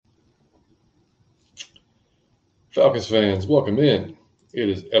Falcons fans, welcome in. It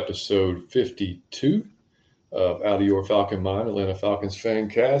is episode 52 of Out of Your Falcon Mind, Atlanta Falcons fan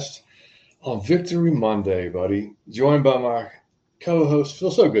cast on Victory Monday, buddy. Joined by my co-host,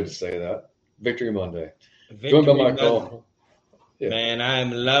 feels so good to say that. Victory Monday. Joined by Victory my Monday. co Yeah, Man,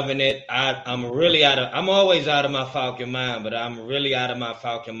 I'm loving it. I'm really I'm always out of my Falcon mind, but I'm really out of my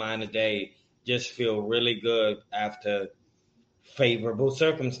Falcon mind today. Just feel really good after favorable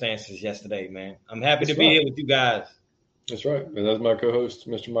circumstances yesterday, man. I'm happy to that's be right. here with you guys. That's right. And that's my co-host,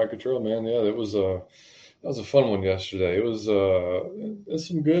 Mr. Mike Cottrell, man. Yeah, that was a fun one yesterday. It's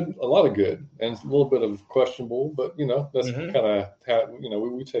some good, a lot of good, and a little bit of questionable, but that's hmm kind of how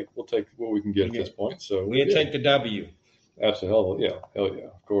we'll take what we can get at Yeah. this point. So we're We'll good. take the W. Absolutely, hell yeah,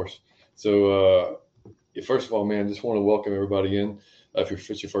 of course. So first of all, man, just want to welcome everybody in. If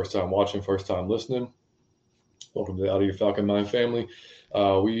it's your first time watching, first time listening, welcome to the Out of Your Falcon Mind family.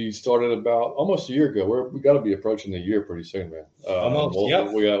 We started about almost a year ago. We got to be approaching the year pretty soon, man. Almost. Yep.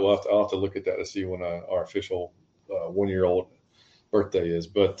 I'll have to look at that to see when our official 1 year old birthday is.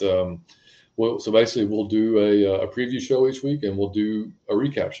 But so basically, we'll do a preview show each week, and we'll do a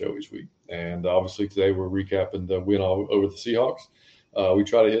recap show each week. And obviously, today we're recapping the win over the Seahawks. We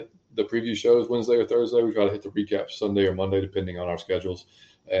try to hit the preview shows Wednesday or Thursday. We try to hit the recap Sunday or Monday, depending on our schedules.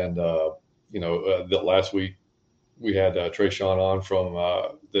 And that last week we had Trey Sean on from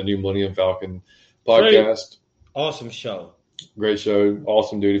the New Millennium Falcon Trey, podcast. awesome show. Great show,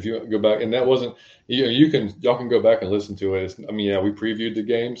 awesome dude. If you go back, and that wasn't y'all can go back and listen to it. We previewed the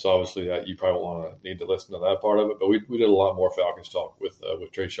game, so obviously that you probably want to need to listen to that part of it. But we did a lot more Falcons talk with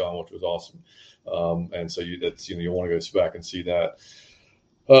Trey Sean, which was awesome. And so you want to go back and see that.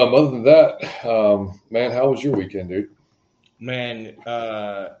 Other than that, man, how was your weekend, dude? Man,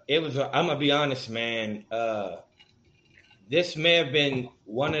 it was. I'm gonna be honest, man. This may have been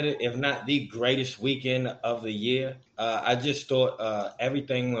one of the, if not the greatest weekend of the year. I just thought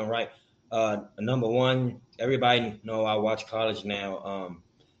everything went right. Number one, everybody know I watch college now.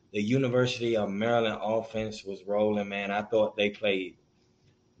 The University of Maryland offense was rolling, man. I thought they played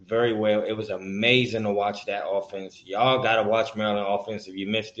very well. It was amazing to watch that offense. Y'all got to watch Maryland offense if you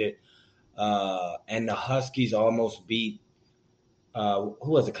missed it. And the Huskies almost beat, who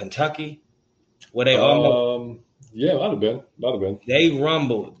was it, Kentucky? Where they almost Yeah, might have been. They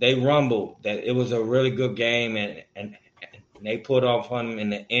rumbled that it was a really good game, and they put off on them in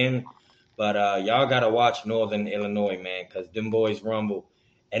the end. But y'all got to watch Northern Illinois, man, because them boys rumble.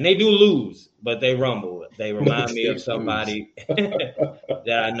 And they do lose, but they rumble. They remind me of somebody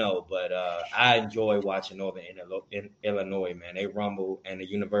that I know. But I enjoy watching Northern Illinois, man. They rumble, and the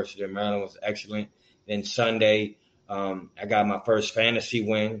University of Maryland was excellent. Then Sunday, I got my first fantasy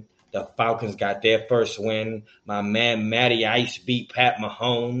win. The Falcons got their first win. My man Matty Ice beat Pat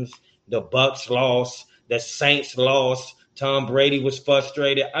Mahomes. The Bucks lost. The Saints lost. Tom Brady was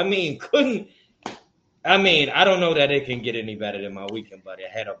frustrated. I don't know that it can get any better than my weekend, buddy. I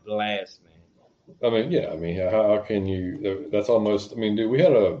had a blast, man. I mean, yeah. I mean, how can you? That's almost. I mean, dude, we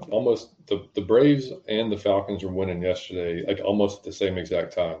had almost the Braves and the Falcons were winning yesterday, like almost at the same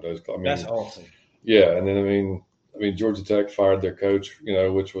exact time. That's awesome. Yeah, and then Georgia Tech fired their coach,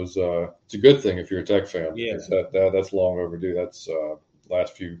 which was it's a good thing if you're a Tech fan. Yeah. Because that's long overdue. That's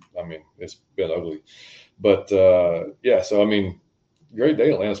last few. I mean, it's been ugly, but yeah. So I mean, great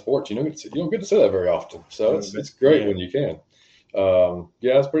day Atlanta sports. You don't get to say that very often. So it's great when you can.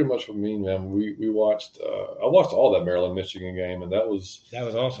 Yeah, that's pretty much what I mean, man. We watched. I watched all that Maryland Michigan game, and that was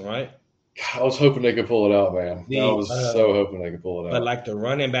awesome, right? I was hoping they could pull it out, man. I was so hoping they could pull it out. But like the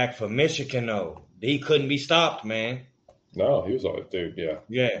running back for Michigan, though, he couldn't be stopped, man. No, he was always, dude. Yeah,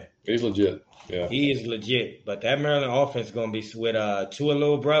 Yeah, he's legit. Yeah, he is legit. But that Maryland offense is gonna be with Tua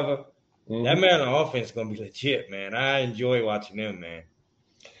little brother. Mhm. That Maryland offense is gonna be legit, man. I enjoy watching them, man.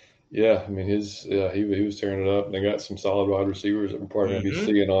 Yeah. I mean, he was tearing it up. And they got some solid wide receivers that we're probably going to be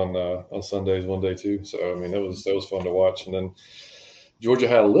seeing on Sundays one day too. So I mean, that was fun to watch. And then Georgia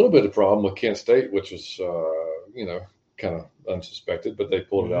had a little bit of problem with Kent State, which was kind of unsuspected, but they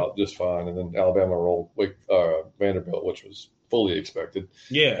pulled it out just fine. And then Alabama rolled Vanderbilt, which was fully expected.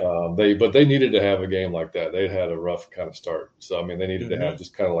 Yeah. But they needed to have a game like that. They had a rough kind of start, so I mean, they needed to have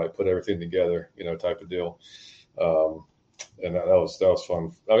just kind of like put everything together, type of deal. And that was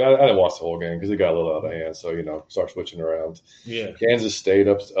fun. I mean, I didn't watch the whole game because it got a little out of hand. So start switching around. Yeah. Kansas State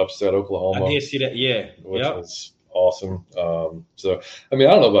upset Oklahoma. I did see that. Yeah. Which was awesome. So I mean,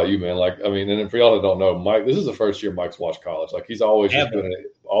 I don't know about you, man. Like, I mean, and for y'all that don't know, Mike, this is the first year Mike's watched college. Like, he's always just been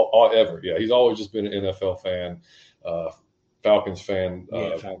yeah, he's always just been an NFL fan, Falcons fan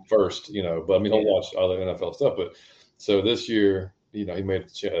first. But I mean, he'll watch other NFL stuff. But so this year, he made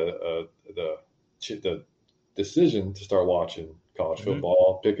the decision to start watching college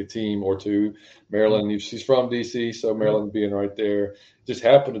football, pick a team or two. Maryland, she's from DC, so Maryland being right there, just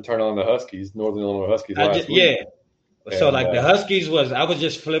happened to turn on the Huskies, Northern Illinois Huskies last week. Yeah. So like the Huskies I was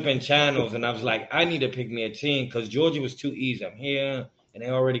just flipping channels and I was like, I need to pick me a team because Georgia was too easy. I'm here and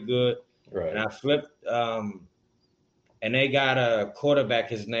they're already good. Right. And I flipped, and they got a quarterback.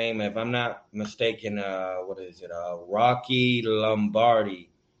 His name, if I'm not mistaken, what is it? Rocky Lombardi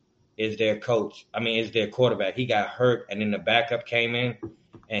is their coach. Is their quarterback. He got hurt and then the backup came in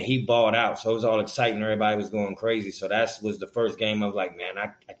and he balled out. So it was all exciting. Everybody was going crazy. So that was the first game I was like, man,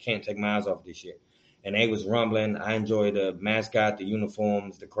 I can't take my eyes off this shit. And they was rumbling. I enjoyed the mascot, the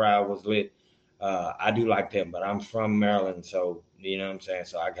uniforms, the crowd was lit. I do like them, but I'm from Maryland, so you know what I'm saying?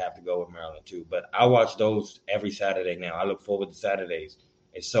 So I have to go with Maryland too. But I watch those every Saturday now. I look forward to Saturdays.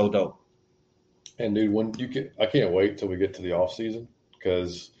 It's so dope. And dude, I can't wait till we get to the off season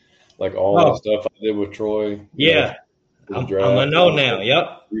because like all the stuff I did with Troy. Yeah. I'm a know now.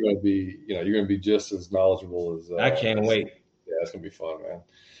 Yep. You're gonna be just as knowledgeable as I can't wait. Yeah, it's gonna be fun, man.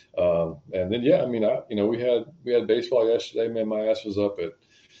 And then we had baseball yesterday. Man, my ass was up at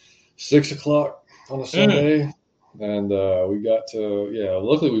 6 o'clock on a Sunday, and we got to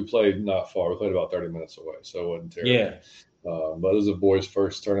luckily we played not far. We played about 30 minutes away, so it wasn't terrible. Yeah. But it was the boys'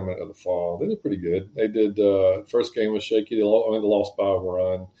 first tournament of the fall. They did pretty good. They did first game was shaky. They lost by a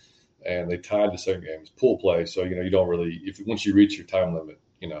run, and they tied the second game. It's pool play, so you don't really once you reach your time limit,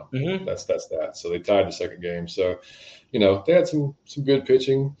 that's that. So they tied the second game. So. They had some good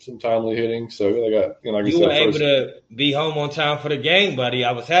pitching, some timely hitting. So they got, like you were able to be home on time for the game, buddy.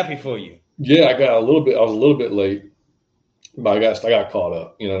 I was happy for you. Yeah, I was a little bit late, but I got caught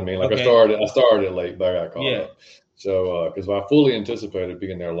up. You know what I mean? Like I started late, but I got caught up. So because I fully anticipated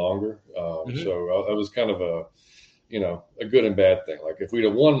being there longer, so it was kind of a good and bad thing. Like if we'd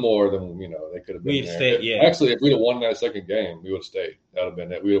have won more, then they could have been there. Stayed, Actually, if we'd have won that second game, we would have stayed. That would have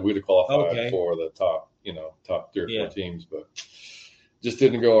been it. We'd have qualified for the top 3 or 4 teams, but just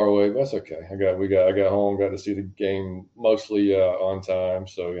didn't go our way. But that's okay. I got home, got to see the game mostly on time,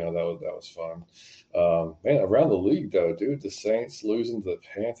 so that was fun. Man, around the league though, dude, the Saints losing to the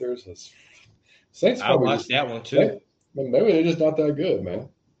Panthers. Saints. I watched that one too. Maybe they're just not that good, man.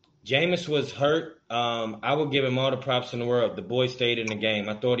 Jameis was hurt. I would give him all the props in the world. The boy stayed in the game.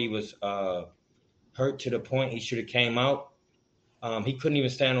 I thought he was hurt to the point he should have came out. He couldn't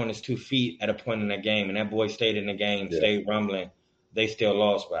even stand on his 2 feet at a point in that game, and that boy stayed in the game, stayed rumbling. They still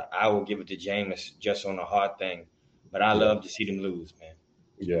lost, but I will give it to Jameis just on a hard thing. But I love to see them lose, man.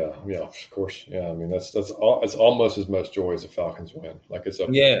 Yeah, of course. Yeah, that's all. It's almost as much joy as the Falcons win. Like it's up.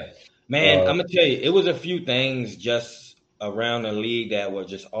 Yeah, man. I'm gonna tell you, it was a few things just around the league that were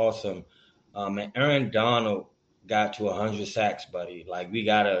just awesome. And Aaron Donald got to 100 sacks, buddy. Like we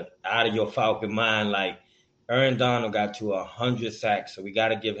gotta out of your Falcon mind, like. Aaron Donald got to 100 sacks, so we got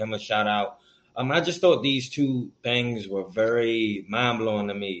to give him a shout out. I just thought these two things were very mind-blowing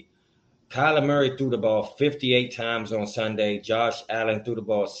to me. Kyler Murray threw the ball 58 times on Sunday. Josh Allen threw the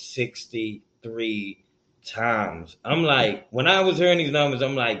ball 63 times. I'm like, when I was hearing these numbers,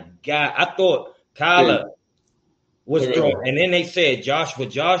 I'm like, God, I thought Kyler was throwing. And then they said Josh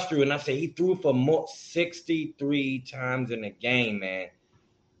threw, and I said he threw for 63 times in the game, man.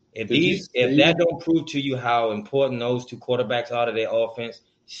 If that don't prove to you how important those two quarterbacks are to their offense,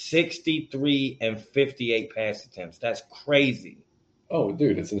 63 and 58 pass attempts. That's crazy. Oh,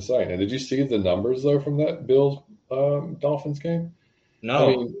 dude, it's insane. And did you see the numbers, though, from that Bills Dolphins game?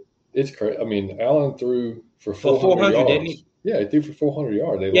 No. It's crazy. Allen threw for 400 yards. Didn't he? Yeah, he threw for 400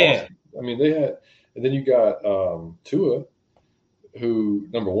 yards. They lost. They had – and then you got Tua, who,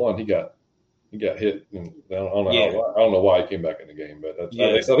 number one, he got hit. And I don't know why he came back in the game, but I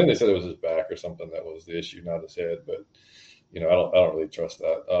think they said it was his back or something that was the issue, not his head. But I don't really trust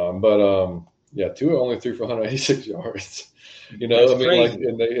that. Tua only threw for 186 yards. Crazy.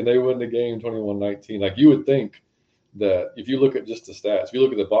 And they win the game 21-19. Like you would think that if you look at just the stats, if you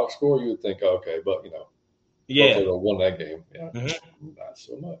look at the box score, you would think, but Buffalo won that game. Yeah, not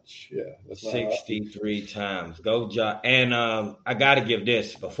so much. Yeah, that's 63 times. Go, Josh. And I got to give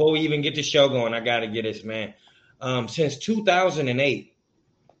this before we even get the show going. I got to get this, man. Since 2008,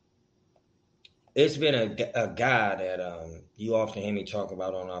 it's been a guy that you often hear me talk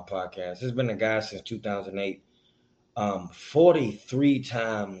about on our podcast. It's been a guy since 2008. 43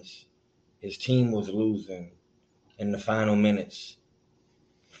 times his team was losing in the final minutes.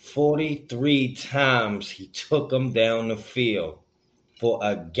 43 times he took them down the field for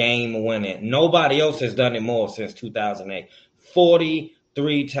a game winning. Nobody else has done it more since 2008.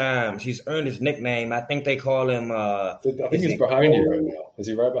 43 He's earned his nickname. I think they call him. I think he's behind you right now. Is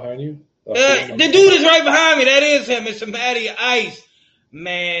he right behind you? The dude is right behind me. That is him. It's Matty Ice.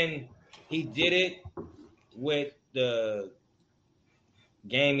 Man, he did it with the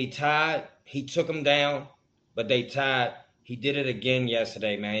game he tied. He took him down, but they tied. He did it again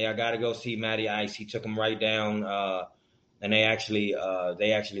yesterday, man. Y'all got to go see Matty Ice. He took him right down, and they actually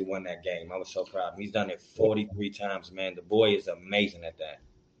won that game. I was so proud of him. He's done it 43 times, man. The boy is amazing at that.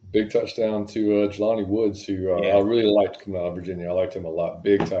 Big touchdown to Jelani Woods, who I really liked coming out of Virginia. I liked him a lot.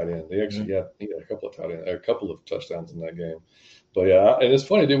 Big tight end. They actually he had a couple of touchdowns in that game. But yeah, and it's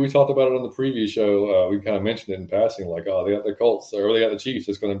funny, dude. We talked about it on the preview show. We kind of mentioned it in passing, like, oh, they got the Colts or they got the Chiefs.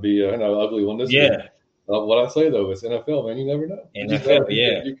 It's going to be an ugly one this year. What I say though, it's NFL, man. You never know.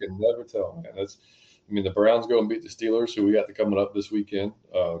 You can never tell, man. The Browns go and beat the Steelers, who we got coming up this weekend,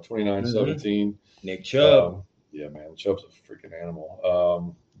 29-17. Nick Chubb. Yeah, man, Chubb's a freaking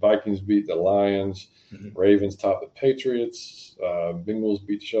animal. Vikings beat the Lions. Ravens top the Patriots. Bengals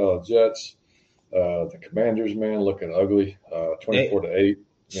beat the Charlotte Jets. The Commanders, man, looking ugly. 24-8.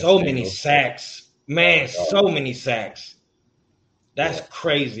 So many sacks, man. So many sacks. That's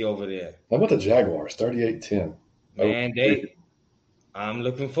crazy over there. How about the Jaguars? 38-10. Man, I'm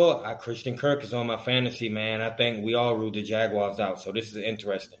looking for Christian Kirk is on my fantasy, man. I think we all ruled the Jaguars out, so this is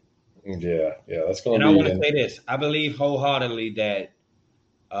interesting. Yeah, that's going to be. And I want to say this: I believe wholeheartedly that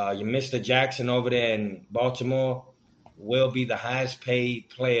you Mr. Jackson over there in Baltimore will be the highest paid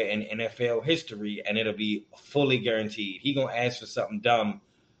player in NFL history, and it'll be fully guaranteed. He gonna ask for something dumb.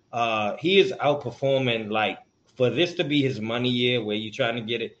 He is outperforming, like, for this to be his money year where you're trying to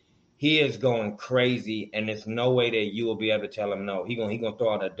get it, he is going crazy, and there's no way that you will be able to tell him no. He gonna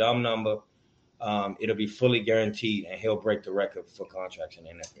throw out a dumb number. It'll be fully guaranteed, and he'll break the record for contracts in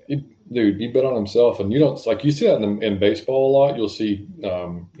the NFL. Dude, he bet on himself, and you don't like you see that in baseball a lot. You'll see,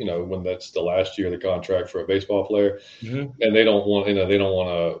 when that's the last year of the contract for a baseball player, and they don't want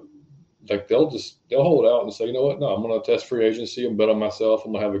to. Like they'll hold out and say, you know what? No, I'm going to test free agency and bet on myself.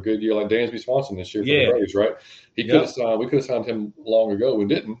 I'm going to have a good year, like Dansby Swanson this year for the Braves, right? We could have signed him long ago. We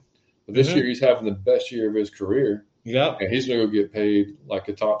didn't. But this year he's having the best year of his career. Yep. And he's going to go get paid like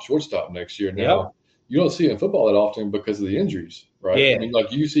a top shortstop next year. Now, you don't see it in football that often because of the injuries, right? Yeah. I mean,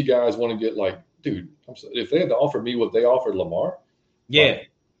 like you see guys want to get like, dude, if they had to offer me what they offered Lamar. Yeah.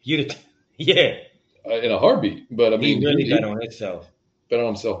 In a heartbeat. But I mean, he really bet on himself. Bet on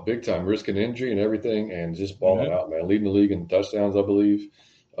himself big time, risking injury and everything, and just balling out, man. Leading the league in touchdowns, I believe.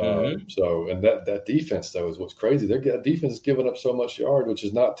 So, and that defense though is what's crazy. Their defense is giving up so much yard, which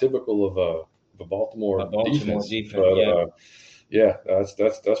is not typical of a Baltimore defense. But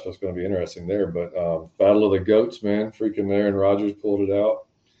that's what's going to be interesting there. But Battle of the Goats, man, freaking Aaron Rodgers pulled it out.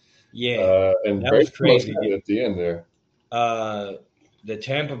 Yeah, and that was crazy at the end there. The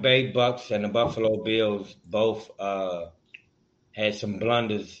Tampa Bay Bucks and the Buffalo Bills both had some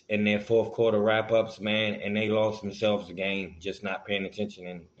blunders in their fourth quarter wrap-ups, man, and they lost themselves the game, just not paying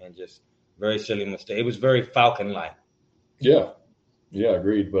attention and just very silly mistake. It was very Falcon-like. Yeah,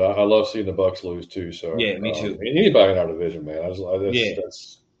 agreed. But I love seeing the Bucks lose too. So yeah, me too. Anybody in our division, man,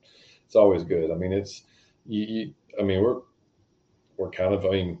 it's always good. I mean, we're kind of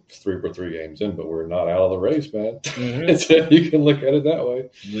 3 games in, but we're not out of the race, man. You can look at it that way.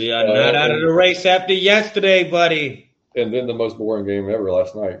 We are not out of the race after yesterday, buddy. And then the most boring game ever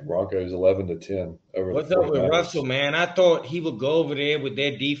last night, Broncos 11-10 over. What's up with Russell, man? I thought he would go over there with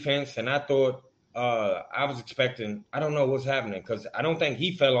their defense, and I thought I was expecting. I don't know what's happening because I don't think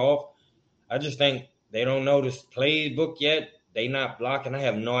he fell off. I just think they don't know this playbook yet. They not blocking. I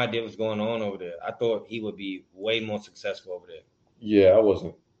have no idea what's going on over there. I thought he would be way more successful over there. Yeah, I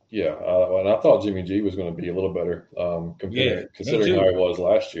wasn't. Yeah, and I thought Jimmy G was going to be a little better considering how he was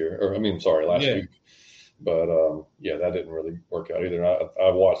last year. Last week. But that didn't really work out either.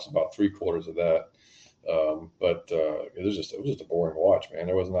 I watched about 3/4 of that, but it was just a boring watch, man.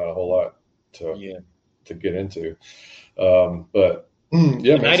 There was not a whole lot to get into. But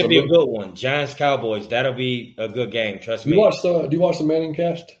tonight will be a good one. Giants Cowboys. That'll be a good game. Trust me. Do you watch the Manning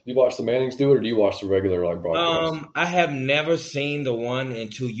cast? Do you watch the Mannings do it, or do you watch the regular broadcast? I have never seen the one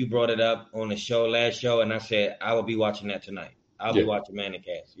until you brought it up on the last show, and I said I will be watching that tonight. I'll be watching Manning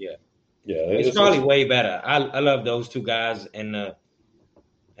cast. Yeah. Yeah, it's probably way better. I love those two guys, and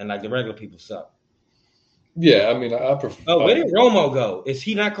like the regular people suck. Yeah, I mean, I prefer. Oh, where did Romo go? Is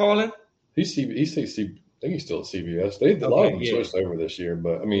he not calling? I think he's still at CBS. A lot of them switched over this year,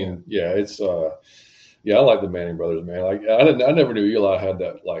 but I mean, it's I like the Manning brothers, man. Like I never knew Eli had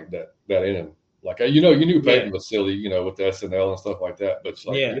that in him. Like you knew Peyton was silly, with the SNL and stuff like that, but it's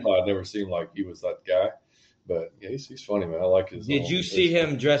like Eli never seemed like he was that guy. But yeah, he's funny, man. I like his. Did you see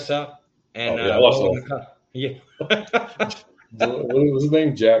him dress up? And What was his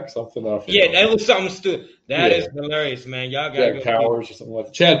name? Jack something. I Yeah, forgot. that was something stupid. That Yeah, is hilarious, man. Y'all gotta Jack go see. Powers or something like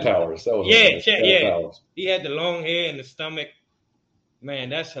that. Chad Powers. That was what it Yeah, was. Chad yeah. Powers. He had the long hair and the stomach. Man,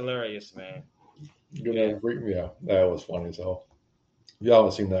 that's hilarious, man. You Yeah. know, yeah, that was funny as hell. If you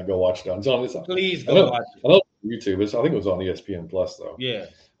haven't seen that, go watch it. It's on. Please I go know. watch it. I know YouTube. I think it was on ESPN Plus though. Yeah.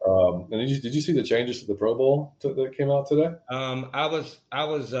 And did you see the changes to the Pro Bowl that came out today? I'm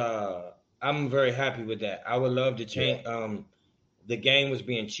very happy with that. I would love to Yeah. change. The game was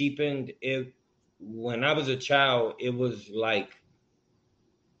being cheapened. When I was a child, it was like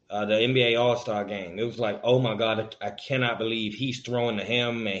the NBA All-Star game. It was like, oh my God, I cannot believe he's throwing to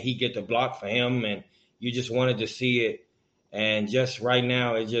him and he get the block for him, and you just wanted to see it. And just right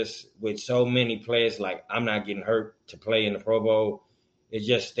now, it just with so many players, like I'm not getting hurt to play in the Pro Bowl. It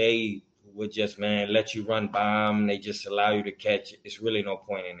just they would just let you run by them. They just allow you to catch. It's really no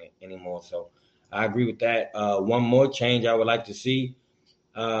point in it anymore. So I agree with that. One more change I would like to see.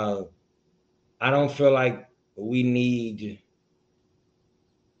 Uh, I don't feel like we need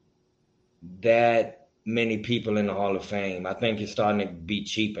that many people in the Hall of Fame. I think it's starting to be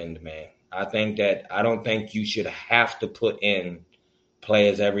cheapened, man. I don't think you should have to put in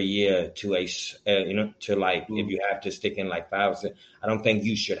players every year to to like if you have to stick in like 5 or 6. I don't think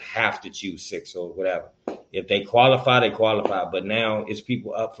you should have to choose 6 or whatever. If they qualify, they qualify. But now it's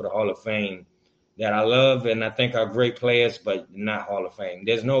people up for the Hall of Fame that I love and I think are great players, but not Hall of Fame.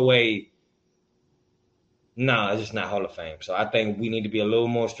 There's no way. No, it's just not Hall of Fame. So I think we need to be a little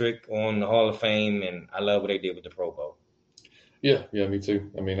more strict on the Hall of Fame, and I love what they did with the Pro Bowl. Yeah, me too.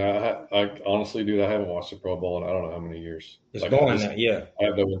 I mean, I honestly, dude, I haven't watched the Pro Bowl in I don't know how many years. It's Like, going now, yeah. I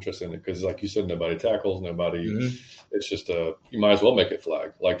have no interest in it because, like you said, nobody tackles, nobody. Mm-hmm. It's just you might as well make it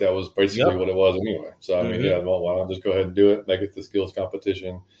flag. Like that was basically what it was anyway. So I mean, yeah, well, why not just go ahead and do it, make it the skills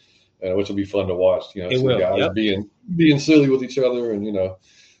competition, which will be fun to watch. You know, some guys being silly with each other, and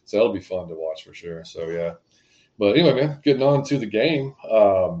so that'll be fun to watch for sure. So yeah, but anyway, man, getting on to the game.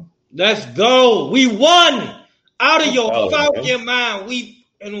 Let's go. We won. Out of your Falcon mind, we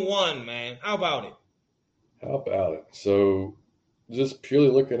won, man. How about it? How about it? So, just purely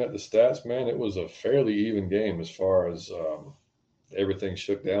looking at the stats, man, it was a fairly even game as far as everything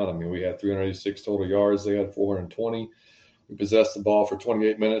shook down. I mean, we had 386 total yards. They had 420. We possessed the ball for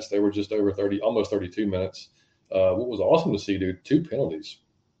 28 minutes. They were just over 30, almost 32 minutes. What was awesome to see, dude, 2 penalties.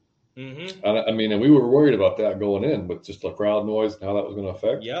 Mm-hmm. I mean, and we were worried about that going in with just the crowd noise and how that was going to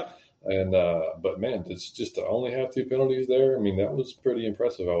affect. Yep. And but man, it's just to only have 2 penalties there. I mean, that was pretty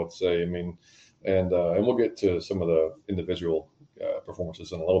impressive, I would say. I mean, and we'll get to some of the individual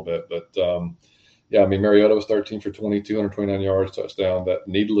performances in a little bit, but yeah, I mean, Mariota was 13 for 20, 229 yards, touchdown. That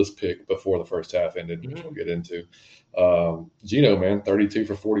needless pick before the first half ended, which we'll get into. Geno, man, 32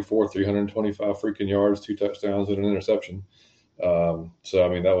 for 44, 325 freaking yards, 2 touchdowns and an interception. So I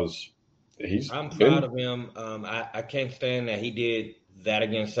mean, I'm proud of him. I can't stand that he did that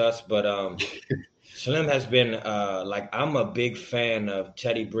against us, but Slim has been I'm a big fan of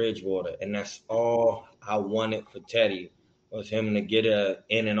Teddy Bridgewater, and that's all I wanted for Teddy was him to get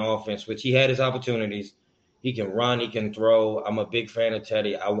in an offense, which he had his opportunities. He can run, he can throw. I'm a big fan of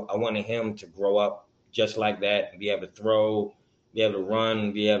Teddy. I wanted him to grow up just like that and be able to throw, be able to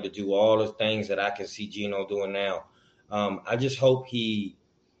run, be able to do all the things that I can see Geno doing now. I just hope he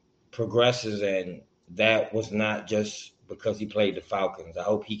progresses, and that was not just because he played the Falcons. I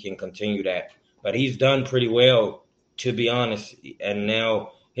hope he can continue that. But he's done pretty well, to be honest. And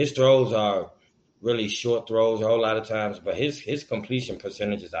now his throws are really short throws a whole lot of times, but his completion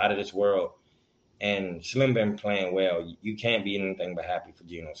percentage is out of this world. And Slim been playing well. You can't be anything but happy for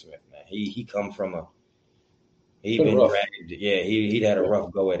Geno Smith, man. He come from he'd been dragged. Yeah, he'd had a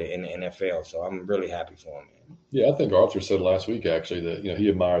rough go at it in the NFL. So I'm really happy for him, man. Yeah, I think Arthur said last week actually that he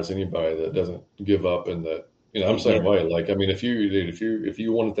admires anybody that doesn't give up, and that I'm the same way. Like, I mean, if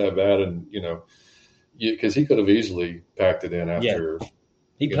you want it that bad, and because he could have easily packed it in after. Yeah.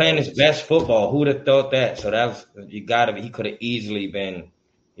 He playing his best football. Who would have thought that? So he could have easily been.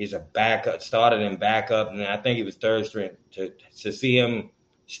 He's a backup, started in backup, and I think he was third string. To see him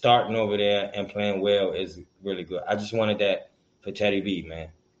starting over there and playing well is really good. I just wanted that for Teddy B, man.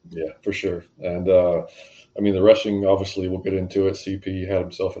 Yeah, for sure. And I mean, the rushing, obviously, we'll get into it. CP had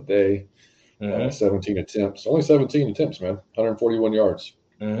himself a day. 17 attempts. Only 17 attempts, man. 141 yards.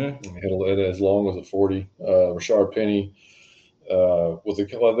 Mm-hmm. He hit as long as a 40. Rashard Penny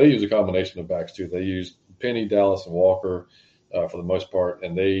they use a combination of backs too. They used Penny, Dallas, and Walker for the most part,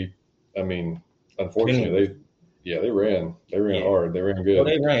 and unfortunately, they ran hard. They ran good. Oh,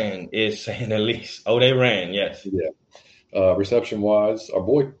 they ran is saying the least. Oh, they ran, yes. Yeah. Reception wise, our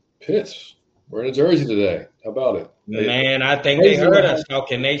boy Pitts wearing a jersey today. How about it? Man, I think they heard us,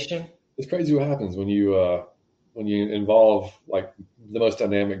 Falcon Nation. It's crazy what happens when you involve like the most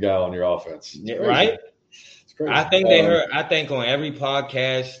dynamic guy on your offense. Right? It's crazy. I think they heard. I think on every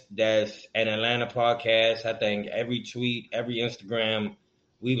podcast that's an Atlanta podcast, I think every tweet, every Instagram,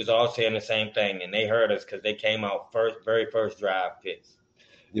 we was all saying the same thing, and they heard us because they came out very first drive picks.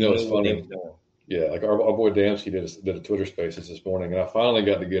 You know, it's funny. Yeah, like our boy Damsky did a Twitter Spaces this morning, and I finally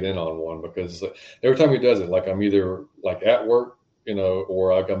got to get in on one because every time he does it, like I'm either like at work,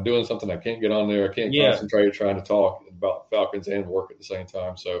 or like I'm doing something I can't get on there, I can't concentrate trying to talk about Falcons and work at the same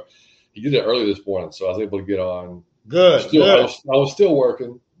time. So he did it early this morning, so I was able to get on. Good. I was still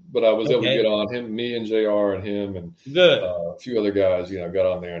working, but I was able to get on him, me and JR and him and a few other guys. Got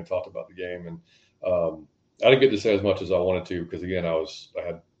on there and talked about the game, and I didn't get to say as much as I wanted to because again, I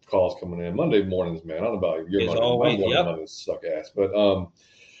had calls coming in Monday mornings, man. I don't know about your Monday. My Mondays suck ass, but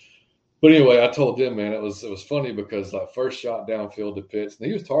anyway, I told them, man, it was funny because like first shot downfield to Pitts, and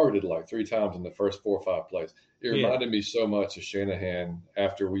he was targeted like 3 times in the first 4 or 5 plays. It reminded me so much of Shanahan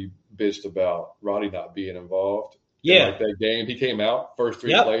after we bitched about Roddy not being involved. Yeah, like that game, he came out first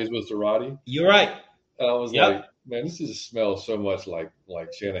 3 plays was to Roddy. You're right. And I was like, man, this just smells so much like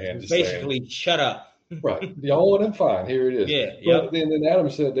Shanahan just basically saying, shut up. Right. Y'all want him? Fine. Here it is. Yeah. But then Adam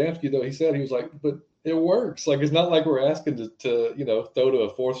said, Damsky, though, he was like, but it works. Like, it's not like we're asking to throw to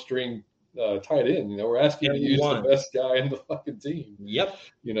a 4th string tight end. We're asking to use the best guy in the fucking team. Yep.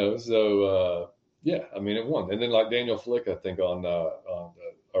 So, I mean, it won. And then like Daniel Flick, I think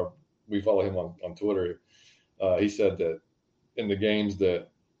we follow him on Twitter. He said that in the games that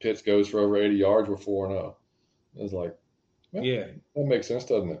Pitts goes for over 80 yards, we're 4-0. I was like, well, that makes sense,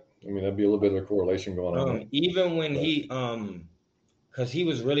 doesn't it? I mean, that'd be a little bit of a correlation going on. Even when he, because he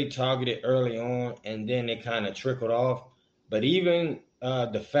was really targeted early on, and then it kind of trickled off. But even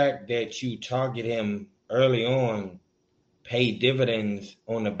the fact that you target him early on paid dividends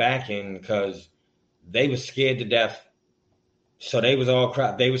on the back end because they were scared to death. So they was all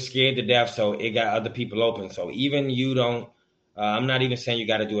crap. They were scared to death, so it got other people open. So even you don't, I'm not even saying you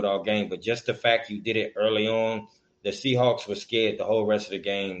got to do it all game, but just the fact you did it early on, the Seahawks were scared the whole rest of the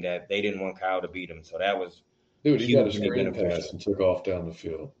game that they didn't want Kyle to beat them. So that was he got a screen pass and took off down the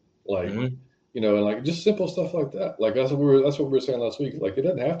field. Like, and like just simple stuff like that. Like that's what we were saying last week. Like it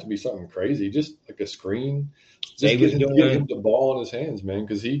doesn't have to be something crazy. Just like a screen. Just get him the ball in his hands, man,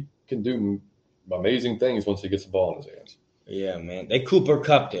 because he can do amazing things once he gets the ball in his hands. Yeah, man. They Cooper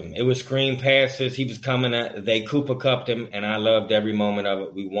Cupped him. It was screen passes. He was coming at. They Cooper Cupped him, and I loved every moment of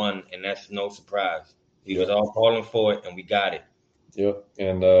it. We won, and that's no surprise. We was all calling for it, and we got it. Yep.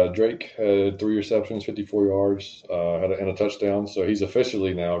 And Drake had 3 receptions, 54 yards, and a touchdown. So he's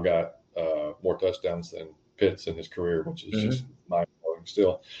officially now got more touchdowns than Pitts in his career, which is just mind-blowing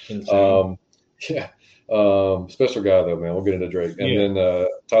still. Special guy, though, man. We'll get into Drake. And then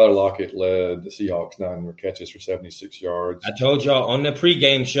Tyler Lockett led the Seahawks 9 catches for 76 yards. I told y'all on the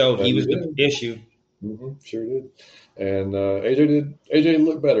pregame show he was the issue. Mm-hmm, sure did. And AJ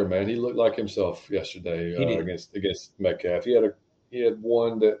looked better, man. He looked like himself yesterday against Metcalf. He had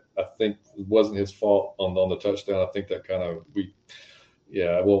one that I think wasn't his fault on the touchdown. I think that kind of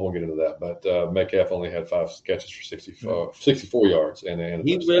I won't get into that. But Metcalf only had 5 catches for 64 yards and a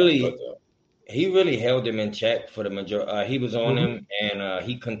touchdown. He really held him in check for the majority. He was on him, and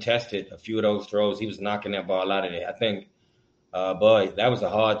he contested a few of those throws. He was knocking that ball out of there. I think, boy, that was a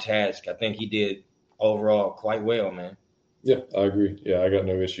hard task. I think he did overall quite well, man. Yeah, I agree. Yeah, I got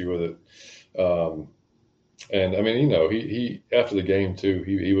no issue with it. And I mean, he after the game too,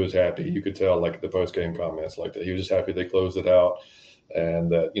 he was happy. You could tell, like the post game comments, like that he was just happy they closed it out,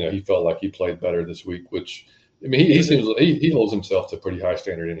 and that he felt like he played better this week. Which I mean, he holds himself to a pretty high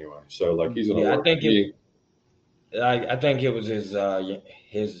standard anyway. So like he's gonna work. I think it was his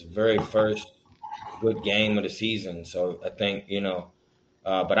very first good game of the season. So I think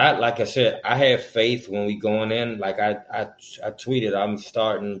but like I said, I have faith when we going in. Like I tweeted, I'm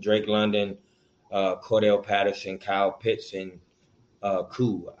starting Drake London, Cordell Patterson, Kyle Pitts, and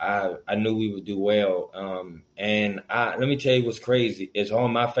Koo. I knew we would do well. And let me tell you what's crazy. It's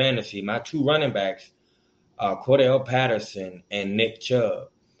on my fantasy. My 2 running backs, Cordell Patterson and Nick Chubb.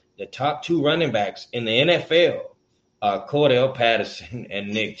 The top 2 running backs in the NFL are Cordell Patterson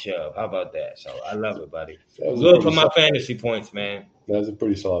and Nick Chubb. How about that? So I love it, buddy. Good for my fantasy points, man. That's a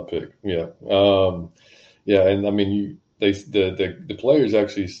pretty solid pick. Yeah. And I mean, the players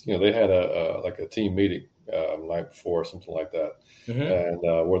actually, they had a team meeting the night before, something like that. And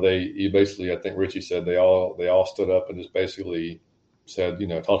where I think Richie said they all stood up and just basically said,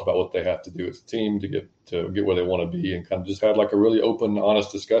 talked about what they have to do as a team to get where they want to be, and kind of just had like a really open,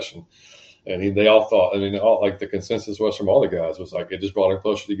 honest discussion. And they all thought, I mean, like the consensus was from all the guys was like, it just brought them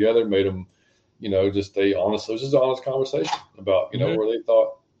closer together, made them, just stay honest. It was just an honest conversation about, where they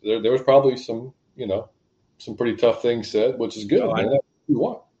thought there was probably some, some pretty tough things said, which is good, man. That's what you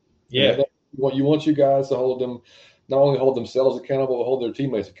want. Yeah. You want you guys to hold them, not only hold themselves accountable, but hold their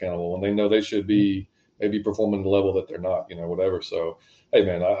teammates accountable when they know they should be maybe performing at the level that they're not, whatever. So, hey,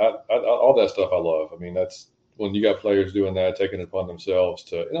 man, I all that stuff I love. I mean, that's when you got players doing that, taking it upon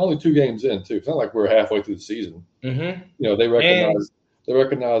themselves and only 2 games in too. It's not like we're halfway through the season. They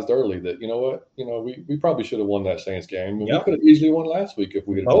recognized early that, we probably should have won that Saints game. We could have easily won last week if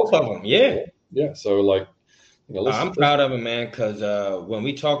we had both of them. Yeah. Yeah. So I'm proud of him, man, because when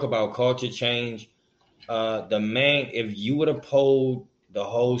we talk about culture change, if you would have polled the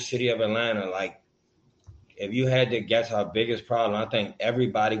whole city of Atlanta, like if you had to guess our biggest problem, I think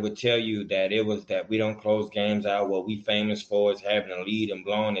everybody would tell you that it was that we don't close games out. What we famous for is having a lead and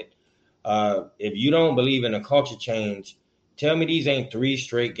blowing it. If you don't believe in a culture change, tell me these ain't 3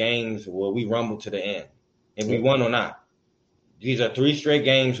 straight games where we rumble to the end, if we won or not. These are 3 straight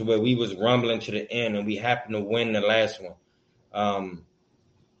games where we was rumbling to the end, and we happened to win the last one.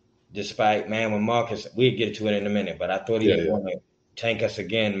 Despite, man, when Marcus, we'll get to it in a minute, but I thought he was going to tank us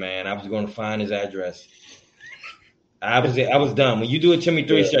again, man. I was going to find his address. I was done. When you do it to me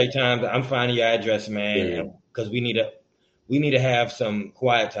 3 straight times, I'm finding your address, man, because we need to have some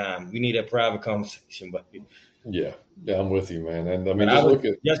quiet time. We need a private conversation, but yeah, I'm with you, man. And I mean,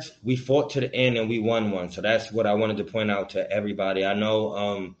 we fought to the end and we won one. So that's what I wanted to point out to everybody. I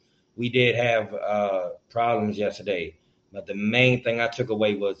know we did have problems yesterday, but the main thing I took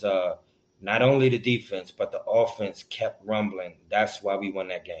away was not only the defense, but the offense kept rumbling. That's why we won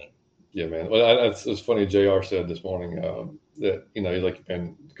that game. Yeah, man. Well, it's funny. JR said this morning that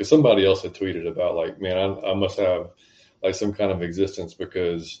because somebody else had tweeted about like, man, I must have like some kind of existence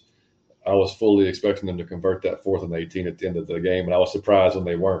because I was fully expecting them to convert that 4th and 18 at the end of the game, and I was surprised when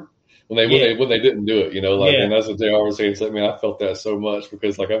they weren't. When they didn't do it, and that's what JR was saying. It's like, man, I felt that so much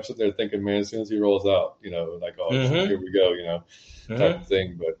because like I'm sitting there thinking, man, as soon as he rolls out, like, oh, here we go, type of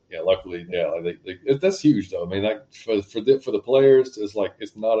thing. But yeah, luckily, that's huge though. I mean, like for the players, it's like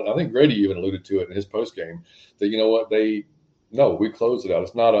it's not. I think Grady even alluded to it in his post game that we closed it out.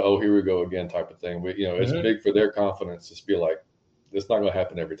 It's not a here we go again type of thing. It's big for their confidence to be like it's not going to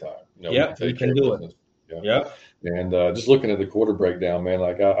happen every time. We can do it. Yeah. And just looking at the quarter breakdown, man,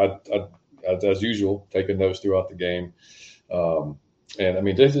 like I as usual, taking notes throughout the game. And I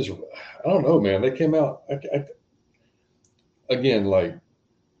mean, they just, I don't know, man. They came out again. Like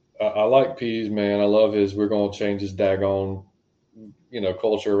I like Pease, man. I love we're going to change his daggone,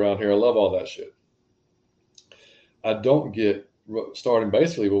 culture around here. I love all that shit. I don't get starting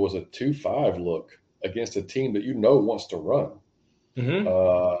basically what was a 2-5 look against a team that wants to run.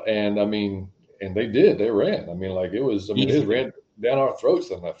 And I mean, and they did. They ran. I mean, like it was. I mean, they ran down our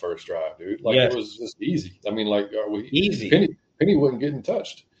throats on that first drive, dude. Like it was just easy. I mean, like easy. Penny wasn't getting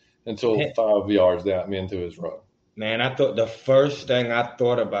touched until 5 yards down into his run. Man, I thought the first thing I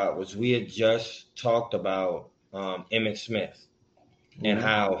thought about was we had just talked about Emmitt Smith and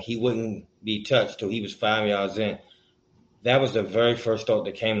how he wouldn't be touched till he was 5 yards in. That was the very first thought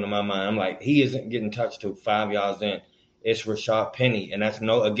that came to my mind. I'm like, he isn't getting touched till 5 yards in. It's Rashad Penny. And that's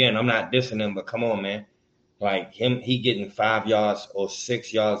again, I'm not dissing him, but come on, man. Like he getting 5 yards or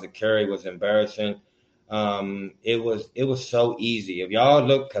 6 yards of carry was embarrassing. It was so easy. If y'all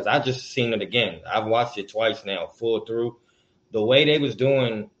look, because I just seen it again. I've watched it twice now, full through. The way they was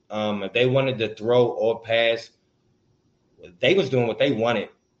doing, if they wanted to throw or pass, they was doing what they wanted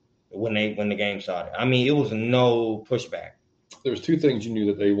when the game started. I mean, it was no pushback. There was 2 things you knew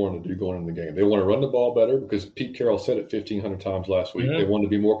that they wanted to do going into the game. They want to run the ball better because Pete Carroll said it 1,500 times last week. They wanted to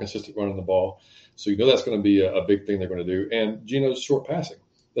be more consistent running the ball. So that's going to be a big thing they're going to do. And Geno's short passing.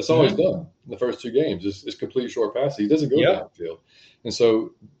 That's all he's done in the first 2 games is complete short passing. He doesn't go downfield. And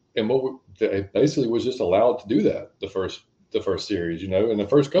so, they basically was just allowed to do that the first series, and the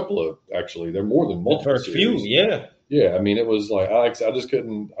first couple of they're more than multiple. The first series. few, Yeah, I mean, it was like I just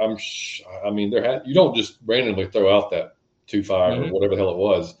couldn't. You don't just randomly throw out that 2-5 or whatever the hell it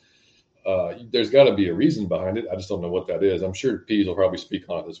was. There's got to be a reason behind it. I just don't know what that is. I'm sure Pease will probably speak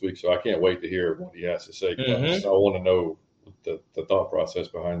on it this week, so I can't wait to hear what he has to say. I want to know the thought process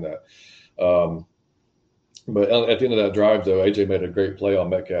behind that. But at the end of that drive, though, AJ made a great play on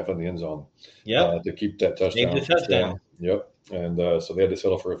Metcalf in the end zone. To keep that touchdown. Yep. And so they had to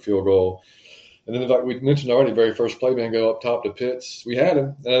settle for a field goal. And then, like we mentioned already, very first play, man, go up top to Pitts. We had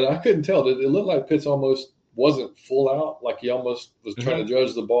him, and I couldn't tell. It looked like Pitts almost wasn't full out, like he almost was trying to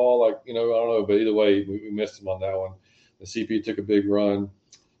judge the ball. Like, I don't know, but either way, we missed him on that one. The CP took a big run.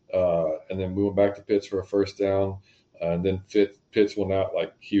 And then we went back to Pitts for a first down. And then Pitts went out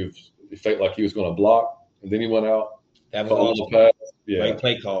like he felt like he was going to block. And then he went out. That was awesome. Pass. Yeah. Great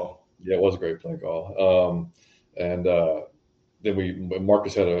play call. Yeah, it was a great play call. And then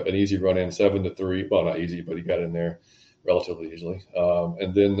Marcus had an easy run in 7-3. Well, not easy, but he got in there relatively easily.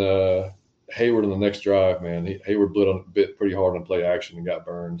 And then Hayward on the next drive, man, Hayward bit pretty hard on play action and got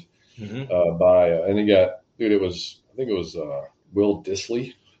burned and he got, dude, I think it was Will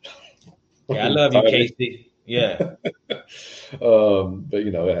Disley. Yeah, I love you, Casey. Yeah. But,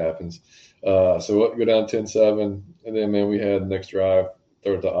 it happens. So we'll go down 10-7. And then, man, we had the next drive,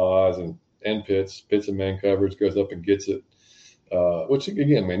 throw it to Oz and Pitts. Pitts and man coverage, goes up and gets it. Which,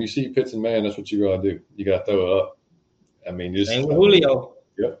 again, man, you see Pitts and man, that's what you got to do. You got to throw it up. I mean, just. Same with Julio.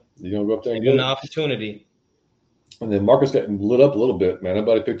 Yep. You're going to go up there and get an opportunity. And then Marcus got lit up a little bit, man.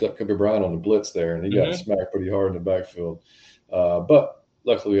 Everybody picked up Kobe Bryant on the blitz there, and he got smacked pretty hard in the backfield. But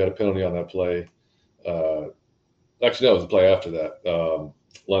luckily, we had a penalty on that play. Actually, that was the play after that.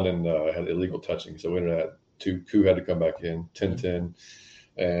 London had illegal touching, so we ended at 2. Koo had to come back in, 10-10.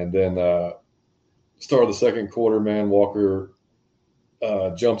 And then start of the second quarter, man, Walker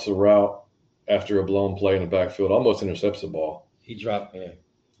jumps a route after a blown play in the backfield, almost intercepts the ball. He dropped in.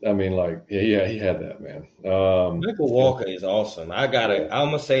 I mean, he had that, man. Michael Walker is awesome. I'm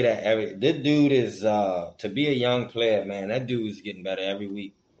gonna say that this dude is to be a young player, man. That dude is getting better every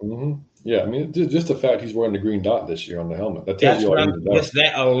week. Mm-hmm. Yeah, I mean, just the fact he's wearing the green dot this year on the helmet, that tells you all you need to know. Just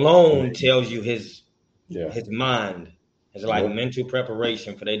that alone tells you his mind, his mental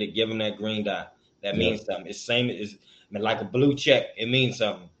preparation for they to give him that green dot. That means something. It's same as like a blue check. It means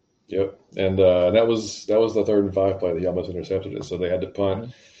something. Yep, and that was the 3rd and 5 play that he almost intercepted it, so they had to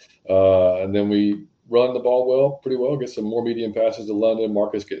punt. And then we run the ball pretty well, get some more medium passes to London.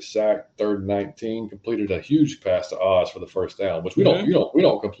 Marcus gets sacked, 3rd and 19, completed a huge pass to Oz for the first down, which we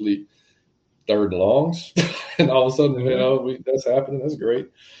don't complete 3rd and longs. And all of a sudden, that's happening. That's great.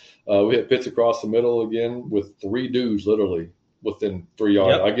 We hit Pitts across the middle again with 3 dudes literally within 3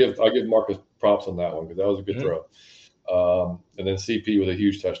 yards. Yep. I give Marcus props on that one because that was a good throw. And then CP with a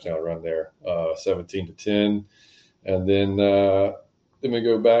huge touchdown run there, 17-10. And then we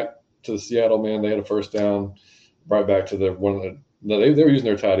go back to the Seattle, man. They had a first down right back to they were using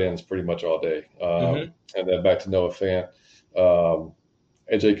their tight ends pretty much all day. And then back to Noah Fant.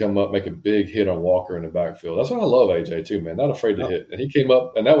 AJ come up, make a big hit on Walker in the backfield. That's what I love AJ too, man. Not afraid to hit. And he came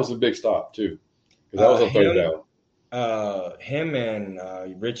up, and that was a big stop too, because that was a 3rd down. Him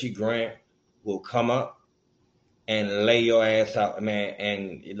and Richie Grant will come up and lay your ass out, man.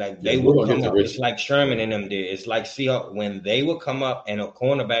 And they will come up. It's like Sherman and them did. It's like Seahawks when they would come up and the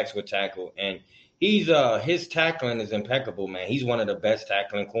cornerbacks would tackle. And he's his tackling is impeccable, man. He's one of the best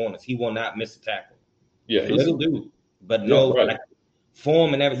tackling corners. He will not miss a tackle. Yeah, he's a little dude, but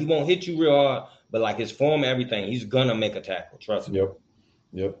form and everything. He won't hit you real hard, but his form and everything, he's gonna make a tackle. Trust me.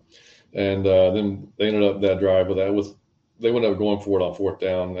 Yep. And then they ended up that drive they ended up going for it on 4th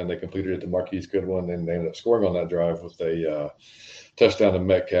down, and they completed it to Marquise Goodwin, and they ended up scoring on that drive with a touchdown to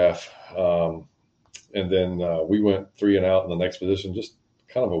Metcalf. And then we went 3 and out in the next position. Just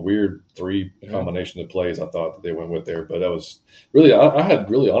kind of a weird 3 combination of plays I thought that they went with there. But that was really I had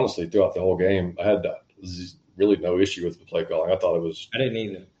really honestly throughout the whole game, I had really no issue with the play calling. I thought it was. I didn't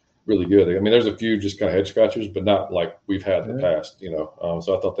either. Really good. I mean, there's a few just kind of head scratchers, but not like we've had in the past,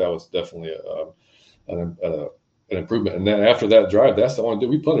 So I thought that was definitely an improvement. And then after that drive, that's the only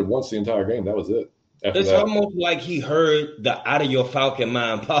we punted once the entire game. That was it. It's almost like he heard the Out of Your Falcon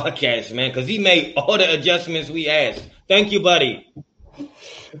Mind podcast, man, because he made all the adjustments we asked. Thank you, buddy.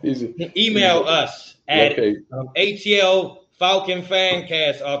 Easy. Email us at ATL Falcon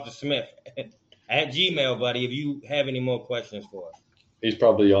Fancast Arthur Smith at Gmail, buddy, if you have any more questions for us. He's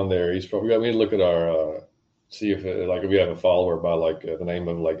probably on there. He's probably. We need to look at our see if if we have a follower by the name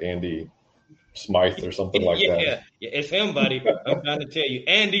of Andy Smythe or something like that. Yeah, it's him, buddy. I'm trying to tell you,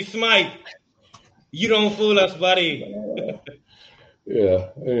 Andy Smythe. You don't fool us, buddy. Yeah.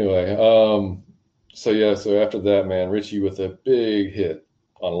 Anyway, so after that, man, Richie with a big hit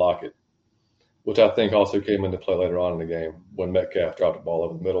on Lockett, which I think also came into play later on in the game when Metcalf dropped the ball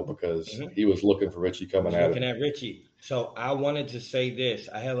over the middle because he was looking for Richie coming at him. Looking at Richie. So I wanted to say this.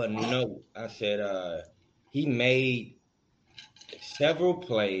 I have a note. I said he made several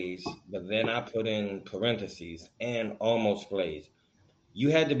plays, but then I put in parentheses and almost plays. You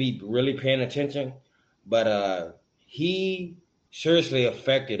had to be really paying attention, but he seriously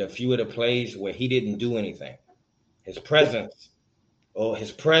affected a few of the plays where he didn't do anything. His presence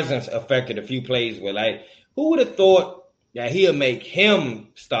affected a few plays where, who would have thought that he'll make him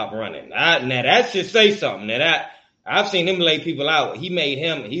stop running? Now that should say something. Now I've seen him lay people out. He made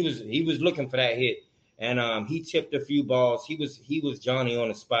him. He was looking for that hit, and he tipped a few balls. He was Johnny on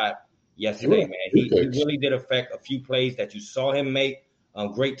the spot yesterday, man. He really did affect a few plays that you saw him make.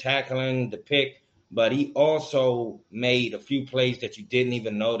 Great tackling, the pick, but he also made a few plays that you didn't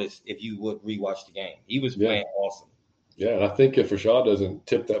even notice if you would rewatch the game. He was playing awesome. Yeah, and I think if Rashad doesn't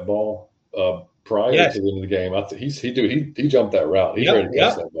tip that ball prior to the end of the game, he jumped that route. He's ready to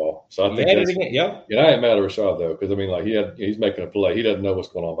catch that ball. So I think that's, and I ain't mad at Rashad though, because I mean, like he's making a play. He doesn't know what's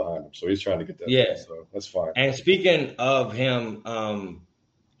going on behind him, so he's trying to get that. Yeah, so that's fine. And speaking of him,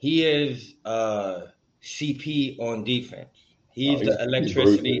 he is CP on defense. He's the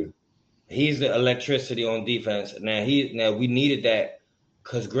electricity. He's the electricity on defense. Now we needed that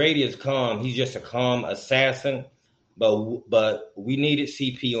because Grady is calm. He's just a calm assassin. But we needed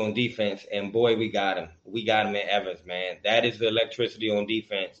CP on defense, and boy, we got him. We got him in Evans, man. That is the electricity on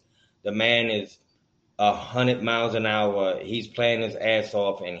defense. The man is 100 miles an hour. He's playing his ass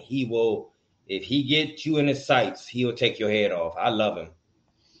off, and he will. If he gets you in his sights, he will take your head off. I love him.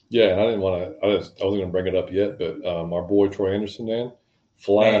 Yeah, and I didn't want to. I wasn't going to bring it up yet, but our boy Troy Anderson, man,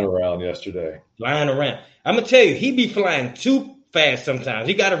 flying around yesterday. Flying around. I'm gonna tell you, he be flying too fast sometimes.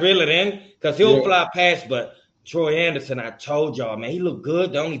 He got to reel it in because he'll fly past, but. Troy Anderson, I told y'all, man, he look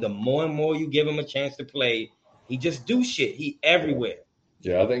good. Don't the more and more you give him a chance to play, he just do shit. He everywhere.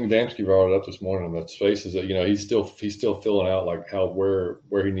 Yeah, I think Damsky brought it up this morning. The spaces that he's still filling out like where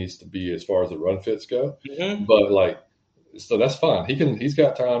he needs to be as far as the run fits go. Mm-hmm. But so that's fine. He's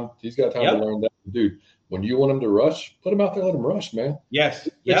got time. He's got time to learn that, dude. When you want him to rush, put him out there, let him rush, man. Yes.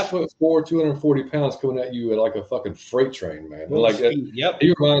 6'4", 240 pounds coming at you at like a fucking freight train, man.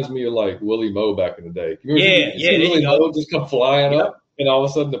 He reminds me of like Willie Moe back in the day. Willie Moe just come flying up, and all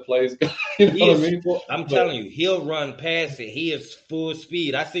of a sudden the plays go. You know what I mean? I'm telling you, he'll run past it. He is full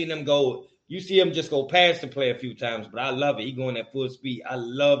speed. I seen him go. You see him just go past the play a few times, but I love it. He going at full speed. I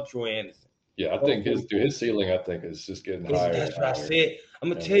love Troy Anderson. Yeah, I think his ceiling, is just getting higher. That's what I said. I'm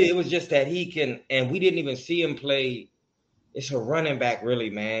gonna tell you, it was just that he can, and we didn't even see him play. It's a running back,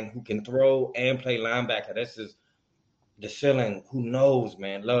 really, man, who can throw and play linebacker. This is the ceiling. Who knows,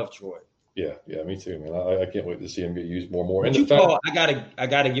 man? Love Troy. Yeah, me too, man. I can't wait to see him get used more and more. I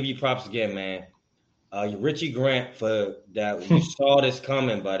gotta give you props again, man. Richie Grant for that. You saw this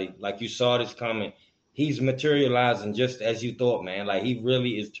coming, buddy. Like you saw this coming. He's materializing just as you thought, man. Like he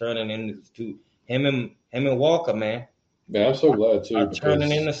really is turning into him and Walker, man. Man, I'm so glad too.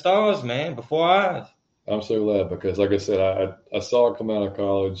 Turning in the stars, man, before our eyes. I'm so glad because, like I said, I saw it come out of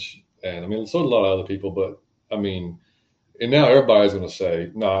college, and I mean, so did a lot of other people. But I mean, and now everybody's going to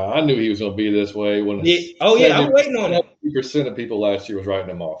say, "Nah, I knew he was going to be this way." I'm waiting on it. 50% of people last year was writing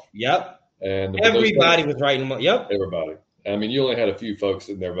him off. Yep. And everybody was writing him off. Yep. Everybody. I mean, you only had a few folks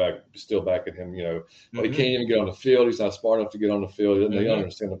in there still backing him. But he can't even get on the field. He's not smart enough to get on the field. He doesn't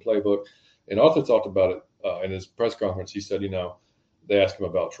understand the playbook. And Outta talked about it in his press conference. He said, they asked him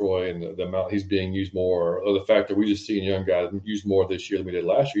about Troy and the amount he's being used more, or the fact that we just seen young guys used more this year than we did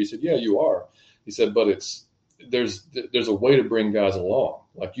last year. He said, "Yeah, you are." He said, "But there's a way to bring guys along.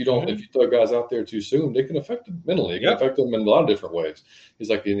 Like you don't if you throw guys out there too soon, they can affect them mentally. It can affect them in a lot of different ways." He's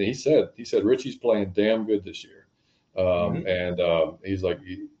like, and he said Richie's playing damn good this year. And he's like,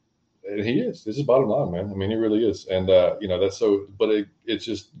 and he is. This is bottom line, man. I mean, he really is. And that's so. But it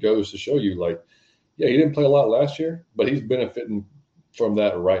just goes to show you, like, he didn't play a lot last year, but he's benefiting from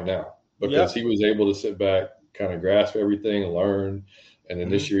that right now because he was able to sit back, kind of grasp everything, learn, and then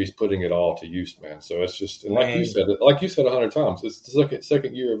this year he's putting it all to use, man. So it's just, and like you said 100 times, it's the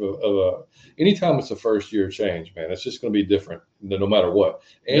second year of a. Anytime it's a first year change, man, it's just going to be different no matter what.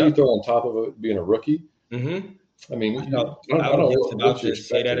 And you throw on top of it being a rookie. Mm-hmm. I mean, I don't know.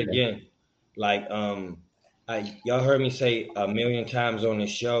 Say that again. Like, y'all heard me say a million times on this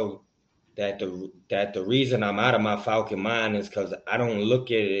show that the reason I'm out of my Falcon mind is because I don't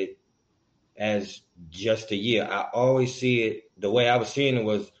look at it as just a year. I always see it the way I was seeing it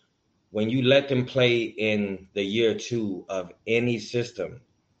was when you let them play in the year 2 of any system,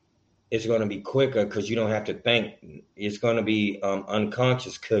 it's going to be quicker because you don't have to think. It's going to be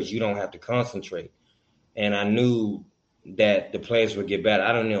unconscious because you don't have to concentrate. And I knew that the players would get better.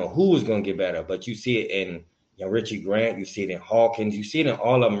 I don't know who was going to get better, but you see it in Richie Grant, you see it in Hawkins, you see it in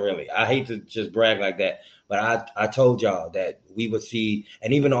all of them, really. I hate to just brag like that, but I told y'all that we would see,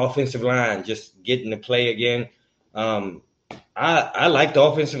 and even the offensive line just getting to play again. I liked the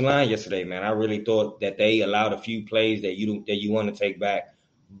offensive line yesterday, man. I really thought that they allowed a few plays that you want to take back.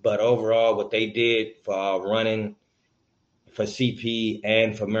 But overall, what they did for our running, for CP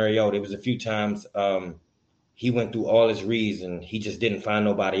and for Mariota, it was a few times he went through all his reads and he just didn't find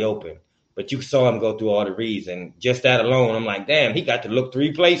nobody open. but you saw him go through all the reads, and just that alone, I'm like, damn, he got to look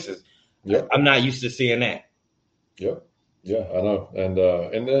 3 places. Yep. I'm not used to seeing that. Yep. Yeah, I know. And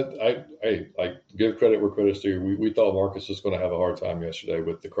then I like give credit where credit's due. We thought Marcus was going to have a hard time yesterday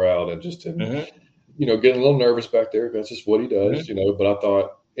with the crowd and just him, getting a little nervous back there. That's just what he does, But I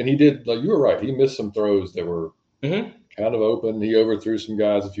thought, and he did. Like you were right, he missed some throws that were kind of open. He overthrew some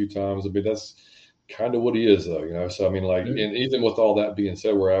guys a few times. I mean, that's kind of what he is, though. So I mean, like, and even with all that being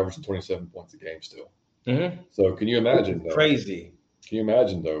said, we're averaging 27 points a game still. So can you imagine? Crazy. Can you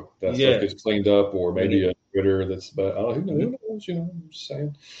imagine though that stuff gets cleaned up, or maybe a Twitter that's? But who knows? I'm just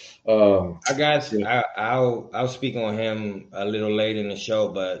saying. I'll speak on him a little later in the show,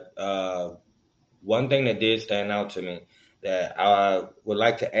 but one thing that did stand out to me that I would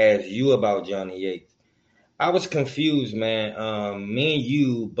like to ask you about Johnny Yates. I was confused, man. Me and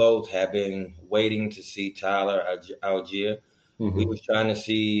you both have been waiting to see Tyler Algier. We was trying to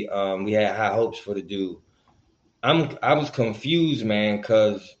see. We had high hopes for the dude. I was confused, man,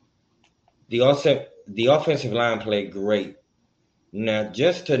 because the offensive line played great. Now,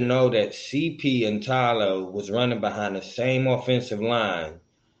 just to know that CP and Tyler was running behind the same offensive line,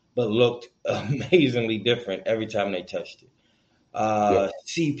 but looked amazingly different every time they touched it.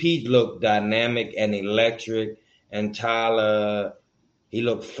 CP looked dynamic and electric, and Tyler, he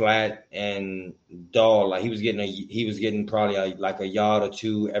looked flat and dull. Like he was getting probably like a yard or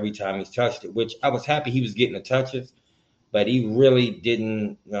two every time he touched it, which I was happy he was getting the touches, but he really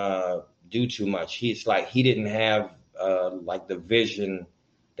didn't do too much. He's like he didn't have like the vision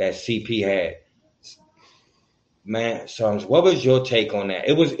that CP had. Man, Sons, what was your take on that?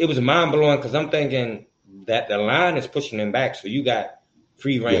 It was mind blowing because I'm thinking that the line is pushing him back, so you got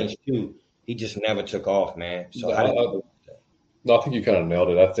free range too. He just never took off, man. So I think you kind of nailed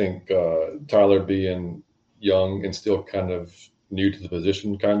it. I think Tyler being young and still kind of new to the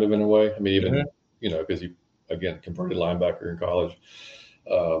position, kind of in a way. I mean, even because he again converted linebacker in college.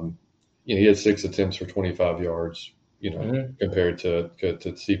 He had 6 attempts for 25 yards. Compared to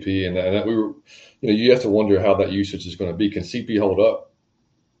CP, and that we were, you have to wonder how that usage is going to be. Can CP hold up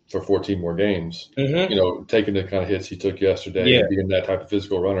for 14 more games? Taking the kind of hits he took yesterday, and being that type of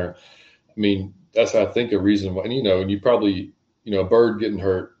physical runner. I mean, that's I think a reason why. And you probably Bird getting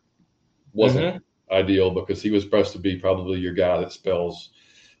hurt wasn't ideal because he was supposed to be probably your guy that spells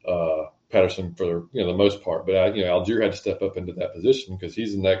Patterson for the most part, but Algier had to step up into that position because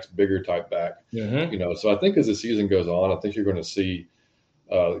he's the next bigger type back. So I think as the season goes on, I think you're going to see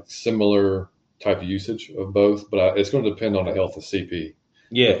similar type of usage of both, but it's going to depend on the health of CP.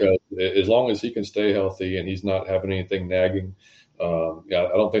 Because as long as he can stay healthy and he's not having anything nagging, I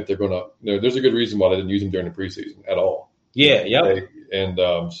don't think they're going to. There's a good reason why they didn't use him during the preseason at all.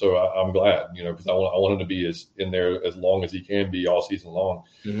 So I'm glad, because I want him to be in there as long as he can be all season long,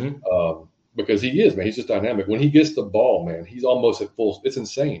 because he is, man. He's just dynamic. When he gets the ball, man, he's almost at full. It's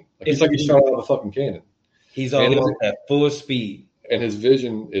insane. It's like he's shot out of a fucking cannon. He's almost at full speed, and his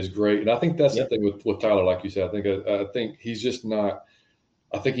vision is great. And I think that's the thing with Tyler, like you said. I think he's just not.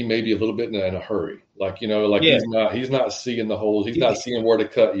 I think he may be a little bit in a hurry. He's not seeing the holes. He's not seeing where to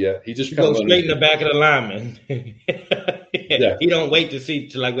cut yet. He just goes straight in the back of the lineman. He don't wait to see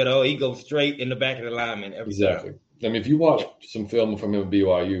he goes straight in the back of the lineman every time. I mean, if you watch some film from him at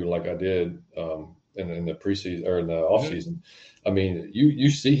BYU, like I did in the preseason or in the off season, I mean, you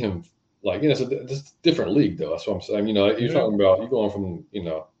see him it's a different league though. That's what I'm saying. You're talking about you going from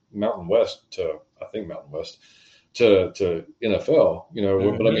Mountain West to Mountain West. To NFL,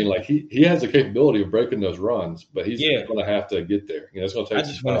 but I mean, like he has the capability of breaking those runs, but he's going to have to get there. It's going to take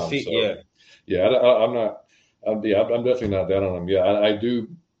some time. I'm not. I'm definitely not down on him. I do.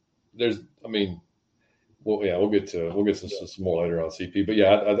 We'll get to some more later on CP, but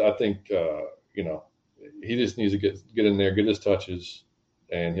I think he just needs to get in there, get his touches,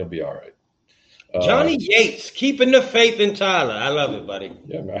 and he'll be all right. Johnny Yates, keeping the faith in Tyler. I love it, buddy.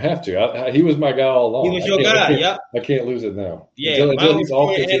 Yeah, I have to. He was my guy all along. He was your guy, yep. I can't lose it now. Yeah, until he's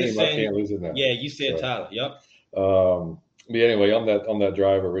off the team, I can't lose it now. Yeah, you said Tyler, yep. But anyway, on that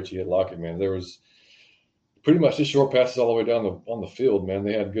drive where Richie hit Lockett, man, there was pretty much just short passes all the way down on the field, man.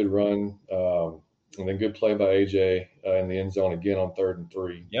 They had good run, and then good play by AJ in the end zone again on 3rd and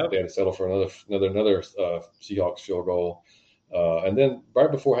 3. Yep. They had to settle for another Seahawks field goal. And then right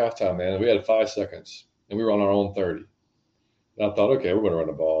before halftime, man, we had 5 seconds, and we were on our own 30. And I thought, okay, we're going to run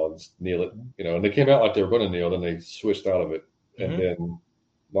the ball and kneel it, And they came out like they were going to kneel, then they switched out of it. And then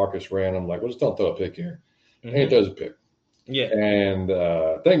Marcus ran. I'm like, well, just don't throw a pick here. And he throws a pick. Yeah. And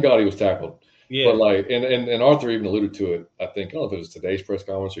thank God he was tackled. Yeah. But and Arthur even alluded to it. I don't know if it was today's press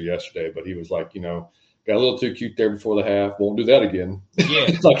conference or yesterday, but he was like, got a little too cute there before the half. Won't do that again. Yeah.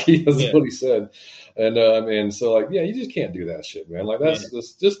 That's what he said. And so like, yeah, you just can't do that shit, man. Like that's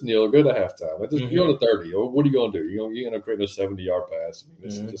just kneel, go to halftime. Like just you're on the 30. What are you gonna do? You're gonna create a 70-yard pass. I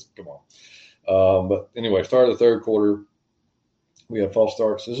mean, just come on. But anyway, start of the third quarter. We had false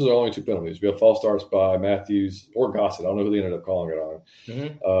starts. This is our only two penalties. We have false starts by Matthews or Gossett. I don't know who they ended up calling it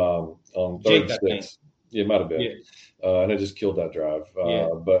on 3rd and 6. Yeah, it might have been. Yeah. And it just killed that drive.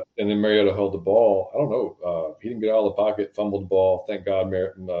 And then Mariota held the ball. I don't know. He didn't get out of the pocket, fumbled the ball. Thank God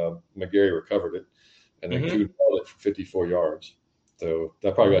McGarry recovered it. And then Kuhn held it for 54 yards. So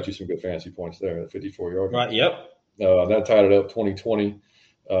that probably got you some good fantasy points there at 54-yard. Right, yep. That tied it up 20-20.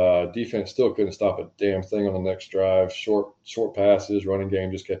 Defense still couldn't stop a damn thing on the next drive. Short passes, running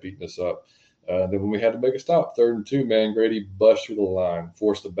game just kept eating us up. Then when we had to make a stop, 3rd and 2, man, Grady bust through the line,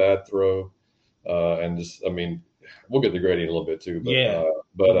 forced a bad throw, and just, I mean, we'll get to Grady in a little bit too.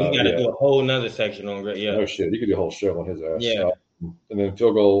 But we got to do a whole nother section on Grady. Yeah. No shit, you could do a whole show on his ass. Yeah. And then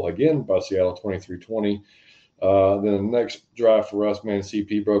field goal again by Seattle, 23-20. Then the next drive for us, man,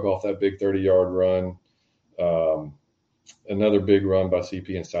 CP broke off that big 30-yard run. Another big run by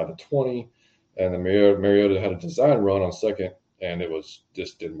CP inside the 20. And then Mariota had a design run on second, and it was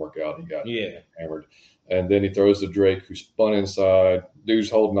just didn't work out. He got hammered. And then he throws to Drake, who spun inside.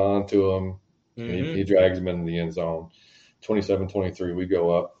 Dude's holding on to him. And he drags him into the end zone. 27-23, we go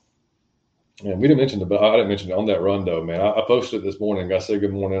up. And we didn't mention but I didn't mention it on that run, though, man. I posted it this morning. I said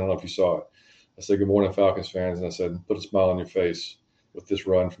good morning. I don't know if you saw it. I said good morning, Falcons fans. And I said, put a smile on your face with this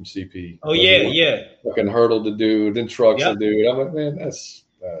run from CP. Oh, yeah. Fucking hurdled the dude, then trucks the dude. I'm like, man, that's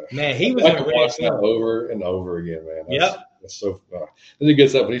man, he was I can watch that over and over again, man. That's so then he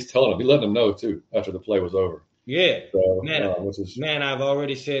gets up and he's telling him, he letting him know too after the play was over. Yeah. So, man, I've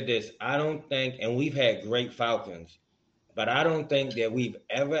already said this. I don't think, and we've had great Falcons, but I don't think that we've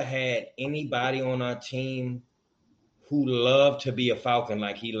ever had anybody on our team who loved to be a Falcon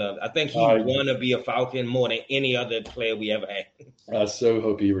like he loved. I think he want to be a Falcon more than any other player we ever had. I so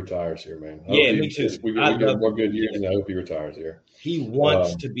hope he retires here, man. Me too. We get more good years, and I hope he retires here. He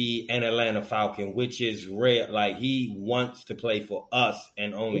wants to be an Atlanta Falcon, which is rare. Like, he wants to play for us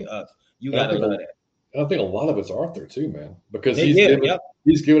and only us. You got to love that. I think a lot of it's Arthur, too, man, because he's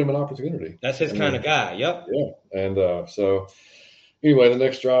giving him an opportunity. That's his kind of guy, Yeah. And so – anyway, the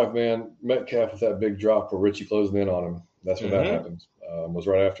next drive, man, Metcalf with that big drop where Richie closing in on him. That's when that happens. Was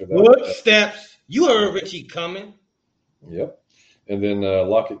right after that. Footsteps. You heard Richie coming. Yep. And then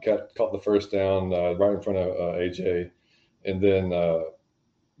Lockett caught the first down right in front of AJ. And then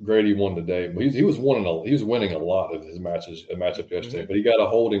Grady won the day. He was winning a lot of his matchup yesterday, but he got a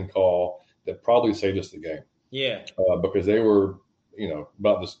holding call that probably saved us the game. Yeah. Because they were,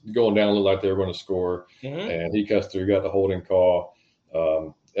 about to going down, looked like they were going to score. And he cuts through, got the holding call.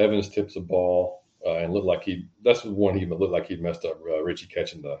 Evans tips the ball and looked like that's the one he looked like he'd messed up Richie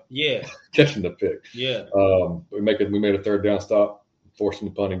catching the pick. Yeah. We made a 3rd down stop, forcing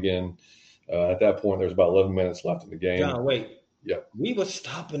the punt again. At that point, there was about 11 minutes left in the game. John, wait. Yeah. We were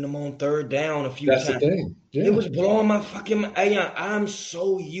stopping them on 3rd down a few times. That's the thing. Yeah. It was blowing my fucking – I'm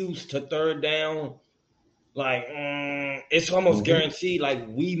so used to 3rd down. Like, it's almost guaranteed. Like,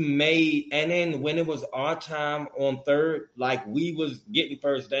 we made – and then when it was our time on 3rd, like, we was getting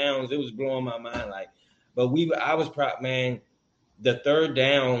first downs. It was blowing my mind. Like, but I was proud, man. The third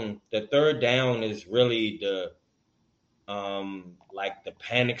down is really the like the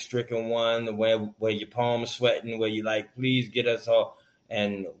panic-stricken one where your palms sweating, where you like, please get us off.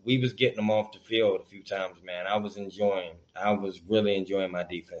 And we was getting them off the field a few times, man. I was really enjoying my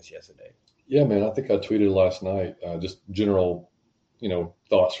defense yesterday. Yeah, man, I think I tweeted last night just general,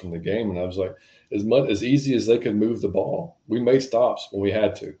 thoughts from the game. And I was like, as easy as they could move the ball, we made stops when we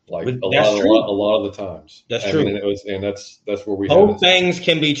had to, like a lot of the times. That's true. And that's where we both things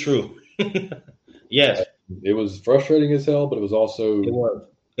can be true. Yes. It was frustrating as hell, but it was also it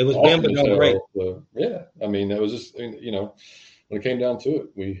was awesome great. Yeah. I mean, it was just, when it came down to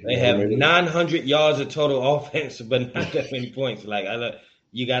it, they have 900 yards of total offense, but not that many points. Like,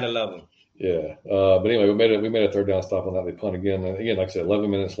 you got to love them. Yeah. But anyway, we made a 3rd down stop on that. They punt again. And again, like I said,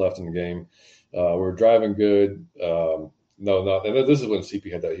 11 minutes left in the game. We were driving good. And this is when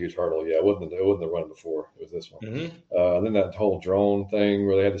CP had that huge hurdle. Yeah, it wasn't the run before. It was this one. Then that whole drone thing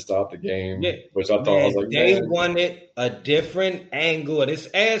where they had to stop the game, which I thought I was like, they wanted a different angle of this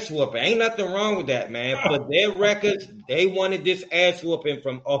ass whooping. Ain't nothing wrong with that, man. For their records, they wanted this ass whooping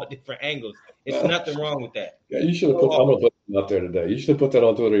from all different angles. It's nothing wrong with that. Yeah, you should have put. I'm gonna put it out there today. You should have put that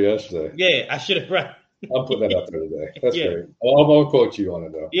on Twitter yesterday. Yeah, I should have. Right. I'll put that out there today. That's great. I'll quote you on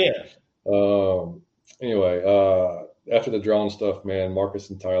it though. Yeah. Anyway, after the drawn stuff, man, Marcus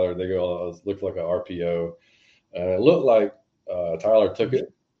and Tyler, they go looked like a RPO, and it looked like Tyler took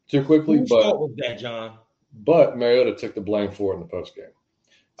it too quickly, Whose fault was that, John? but Mariota took the blame for it in the post game.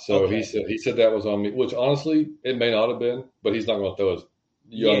 So Okay. he said that was on me, which honestly it may not have been, but he's not going to throw his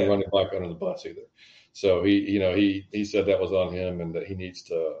young running back under the bus either. So he said that was on him and that he needs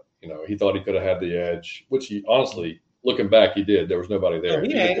to, he thought he could have had the edge, which he honestly, looking back, he did. There was nobody there.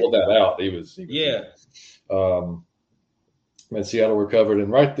 If he pulled that out, he was yeah. And Seattle recovered, and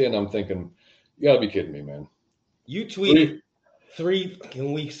right then I'm thinking, you got to be kidding me, man. You tweeted 3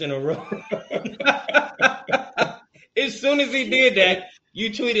 weeks in a row. As soon as he did that,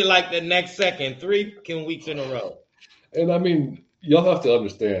 you tweeted like the next second, 3 weeks in a row. And I mean, y'all have to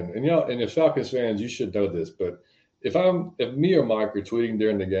understand, and if Falcons fans, you should know this, but if me or Mike are tweeting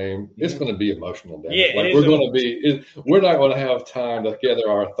during the game, it's going to be emotional. Yeah, like we're not going to have time to gather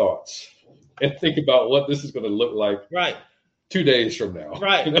our thoughts and think about what this is going to look like. Right. 2 days from now.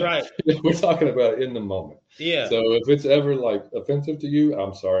 Right. We're talking about it in the moment. Yeah. So if it's ever like offensive to you,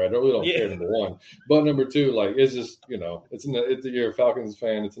 I'm sorry. I really don't care, number one. But number two, like, it's just, you're a Falcons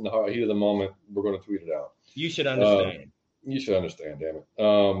fan. It's in the heat of the moment. We're going to tweet it out. You should understand. You should understand, damn it.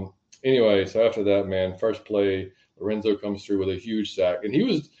 Anyway, so after that, man, first play, Lorenzo comes through with a huge sack. And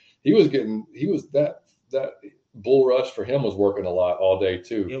that bull rush for him was working a lot all day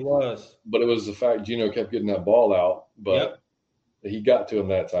too. It was. But it was the fact Gino kept getting that ball out. But he got to him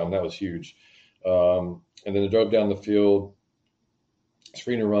that time. That was huge. And then they drove down the field.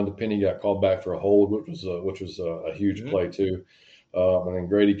 Screen and run to Penny got called back for a hold, which was a huge play too. And then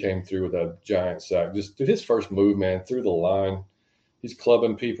Grady came through with a giant sack. Just did his first move, man, through the line. He's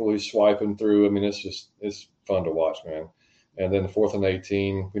clubbing people. He's swiping through. I mean, it's fun to watch, man. And then 4th and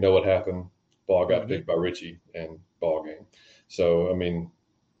 18, we know what happened. Ball got picked by Richie and ball game. So, I mean,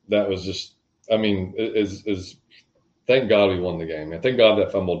 that was just, I mean, is thank God we won the game, man. Thank God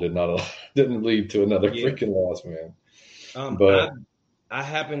that fumble didn't lead to another freaking loss, man. But I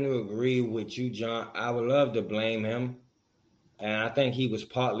happen to agree with you, John. I would love to blame him, and I think he was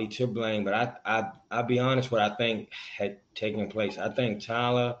partly to blame. But I'll be honest, what I think had taken place. I think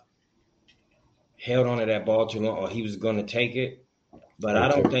Tyler held on to that ball too long, or he was going to take it. But I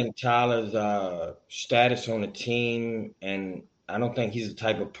don't think Tyler's status on the team, and I don't think he's the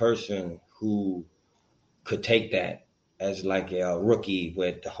type of person who could take that as like a rookie,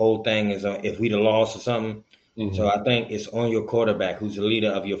 with the whole thing is if we'd have lost or something. Mm-hmm. So I think it's on your quarterback, who's the leader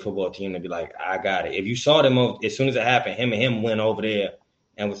of your football team, to be like, I got it. If you saw them, as soon as it happened, him went over there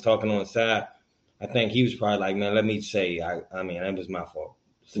and was talking on the side. I think he was probably like, man, let me say, I mean, that was my fault.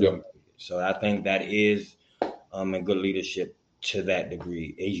 So I think that is a good leadership to that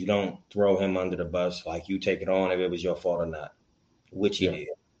degree. You don't throw him under the bus, like you take it on if it was your fault or not, which he did.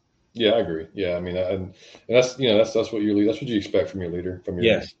 Yeah, I agree. Yeah, I mean, and that's that's what you expect from your leader, from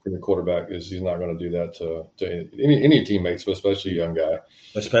your quarterback, is he's not going to do that to any teammates, but especially a young guy.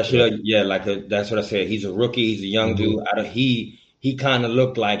 Especially, that's what I said. He's a rookie. He's a young dude. He kind of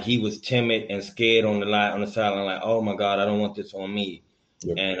looked like he was timid and scared on the sideline, like, oh my God, I don't want this on me.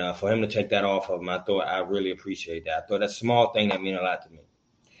 Yep. And for him to take that off of him, I really appreciate that. I thought that small thing that meant a lot to me.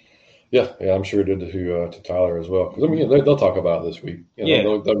 Yeah, I'm sure it did to Tyler as well. Because I mean, they'll talk about it this week.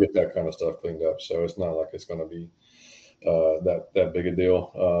 They'll get that kind of stuff cleaned up. So it's not like it's going to be that big a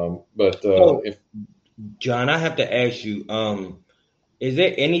deal. If John, I have to ask you, is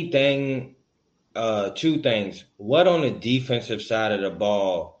there anything? 2 things. What on the defensive side of the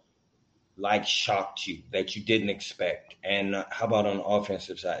ball shocked you that you didn't expect? And how about on the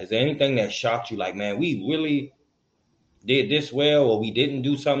offensive side? Is there anything that shocked you? Like, man, we really did this well, or we didn't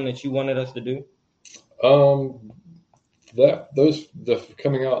do something that you wanted us to do? The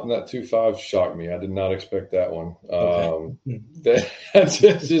coming out in that 2-5 shocked me. I did not expect that one. That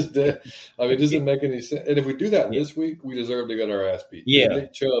just I mean, it doesn't make any sense. And if we do that this week, we deserve to get our ass beat. Yeah,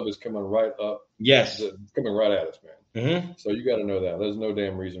 Nick Chubb is coming right up. Yes, coming right at us, man. Mm-hmm. So you got to know that. There's no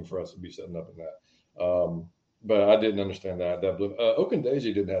damn reason for us to be setting up in that. But I didn't understand that.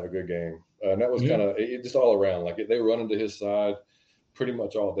 Okundeji didn't have a good game. And that was kind of just all around. Like, they were running to his side pretty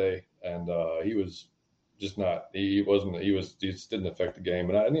much all day. And he was just not – he just didn't affect the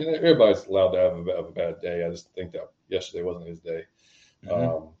game. And everybody's allowed to have a bad day. I just think that yesterday wasn't his day.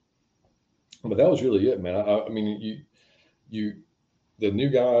 But that was really it, man. I mean, the new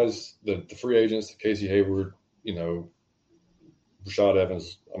guys, the free agents, Casey Hayward, Rashad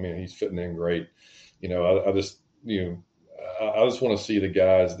Evans, I mean, he's fitting in great. I just want to see the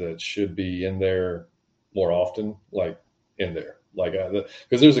guys that should be in there more often, in there,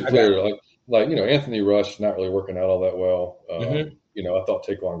 because there's a clear, Anthony Rush not really working out all that well. I thought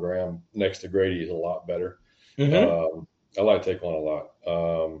Taquan Graham next to Grady is a lot better. Mm-hmm. I like Taquan a lot.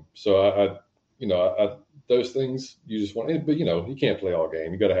 So those things you just want, but he can't play all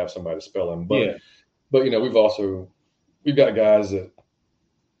game. You got to have somebody to spell him. But Yeah. but we've got guys that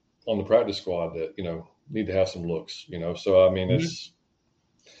on the practice squad that need to have some looks. So I mean Mm-hmm.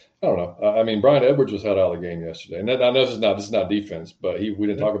 I don't know. I mean, Brian Edwards was held out of the game yesterday, and I know this is not defense, but we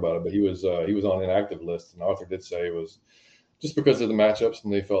didn't talk about it, but he was on inactive list, and Arthur did say it was just because of the matchups,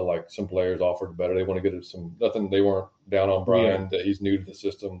 and they felt like some players offered better. They want to get some nothing. They weren't down on Yeah. Brian that he's new to the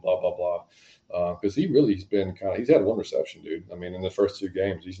system, blah blah blah. Because he's been he's had one reception, dude. I mean, in the first 2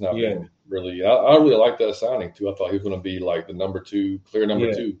 games, he's not Yeah. been really. I really like that signing too. I thought he was going to be like the clear number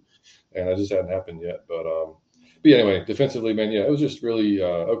Yeah. two, and it just hadn't happened yet. But anyway, defensively, man, yeah, it was just really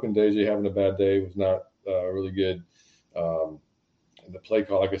Oakland Deji having a bad day was not really good. And the play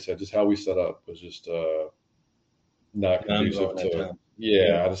call, like I said, just how we set up was just not conducive to. Yeah.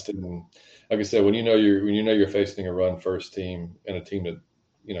 Yeah, I just didn't. Like I said, when you're facing a run first team and a team that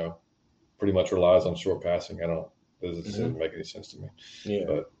pretty much relies on short passing, it doesn't make any sense to me. Yeah.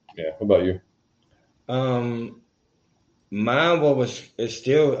 But yeah, what about you? Mine is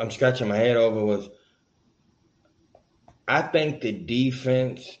still I'm scratching my head over was I think the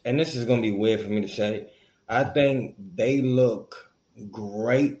defense, and this is gonna be weird for me to say, I think they look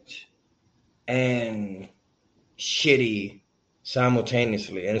great and shitty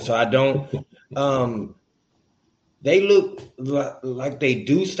simultaneously. And so I don't they look like they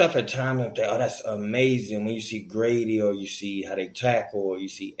do stuff at times and oh, that's amazing when you see Grady or you see how they tackle or you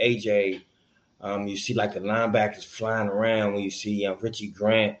see AJ. You see like the linebackers flying around when you see Richie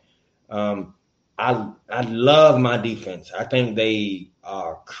Grant. I love my defense. I think they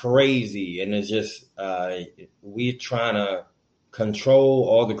are crazy, and it's just we're trying to control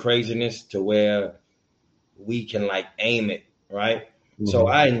all the craziness to where we can like aim it right. Mm-hmm. So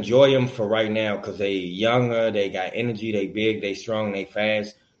I enjoy them for right now because they younger, they got energy, they big, they strong, they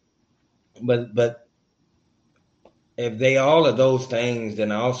fast. But if they all of those things,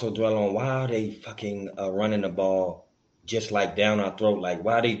 then I also dwell on why are they fucking running the ball just like down our throat? Like,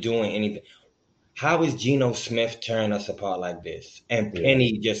 why are they doing anything? How is Geno Smith tearing us apart like this? And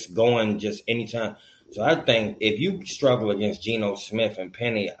Penny just going just anytime. So I think if you struggle against Geno Smith and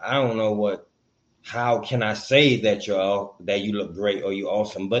Penny, I don't know how can I say that you look great or you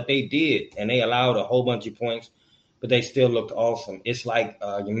awesome? But they did, and they allowed a whole bunch of points, but they still looked awesome. It's like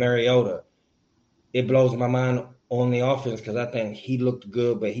Mariota. It blows my mind on the offense because I think he looked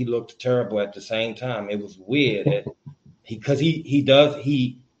good, but he looked terrible at the same time. It was weird because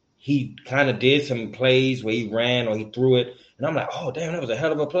he kind of did some plays where he ran or he threw it, and I'm like, oh damn, that was a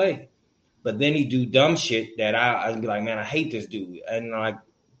hell of a play. But then he do dumb shit that I'd be like, man, I hate this dude, and like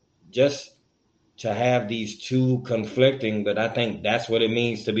just to have these two conflicting. But I think that's what it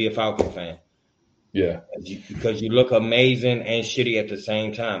means to be a Falcon fan. Yeah. Because you look amazing and shitty at the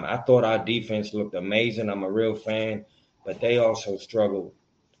same time. I thought our defense looked amazing. I'm a real fan, but they also struggled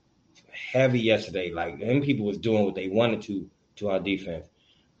heavy yesterday. Like them people was doing what they wanted to our defense.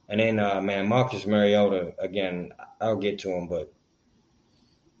 And then man, Marcus Mariota again. I'll get to him, but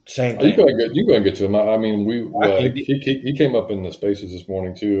same thing. You go and get to him. I mean, he came up in the spaces this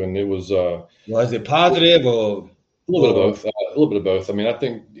morning too, and it was. Was it positive or a little bit of both? A little bit of both. I mean, I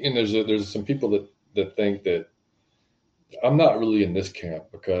think there's some people that think that I'm not really in this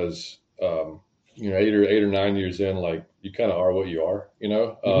camp because 8 or 9 years in, like you kind of are what you are.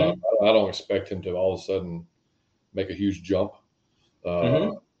 I don't expect him to all of a sudden make a huge jump,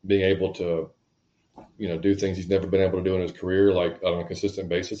 being able to do things he's never been able to do in his career, like on a consistent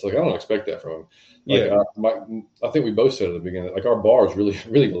basis. Like I don't expect that from him. Like, I think we both said at the beginning, like our bar is really,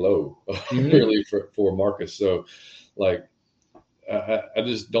 really low, really for Marcus. So, like, I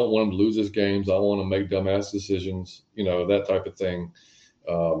just don't want him to lose his games. I want him to make dumbass decisions, that type of thing.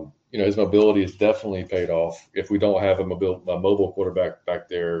 His mobility has definitely paid off. If we don't have a mobile quarterback back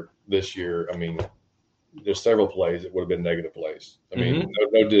there this year, I mean, there's several plays that would have been negative plays. I mean,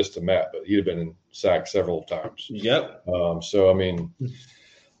 no diss to Matt, but he'd have been sacked several times. Yep. So I mean,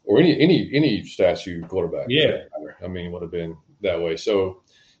 or any statue quarterback. Yeah. I mean, would have been that way. So,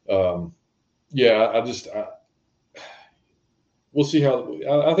 we'll see how.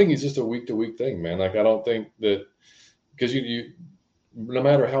 I think it's just a week to week thing, man. Like I don't think that because you no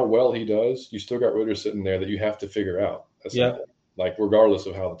matter how well he does, you still got Ritter sitting there that you have to figure out. Like regardless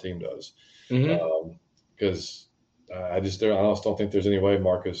of how the team does. Because I just don't think there's any way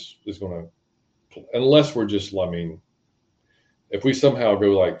Marcus is going to, unless we're just. I mean, if we somehow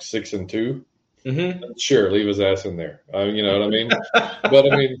go like 6-2, sure, leave his ass in there. You know what I mean?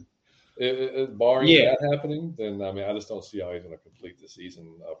 But I mean, barring Yeah, that happening, then I mean, I just don't see how he's going to complete the season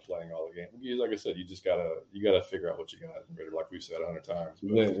playing all the games. Like I said, you gotta figure out what you got, like we've said 100 times.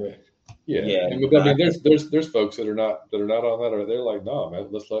 But yeah, yeah. and but, I No, mean, there's folks that are not on that, or they're like, no, man,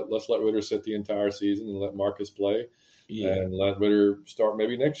 let's let Ritter sit the entire season and let Marcus play, yeah, and let Ritter start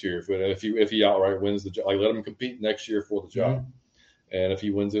maybe next year if he outright wins the job. Like, let him compete next year for the job, hmm and if he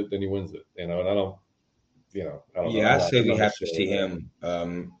wins it, then he wins it. And I don't know. yeah. I say I'm we not have to necessarily see there.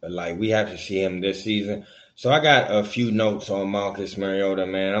 him. Like we have to see him this season. So I got a few notes on Marcus Mariota,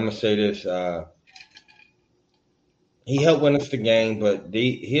 man. I'm gonna say this. He helped win us the game, but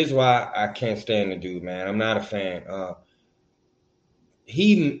here's why I can't stand the dude, man. I'm not a fan.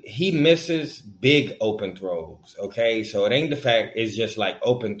 He misses big open throws. Okay, so it ain't the fact it's just like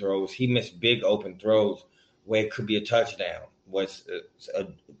open throws. He missed big open throws where it could be a touchdown.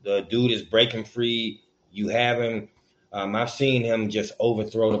 The dude is breaking free. You have him. I've seen him just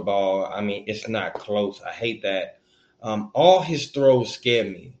overthrow the ball. I mean, it's not close. I hate that. All his throws scare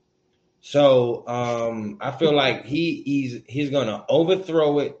me. So I feel like he's gonna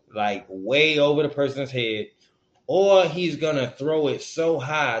overthrow it like way over the person's head, or he's gonna throw it so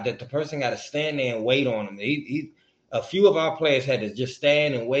high that the person got to stand there and wait on him. A few of our players had to just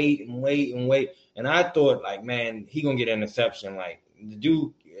stand and wait and wait and wait, and I thought like, man, he gonna get an interception. Like the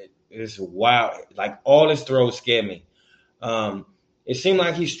dude is wild. Like all his throws scare me. It seemed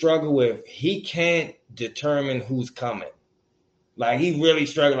like he struggled with he can't determine who's coming. Like he really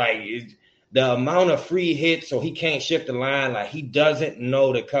struggled. The amount of free hits, so he can't shift the line. Like he doesn't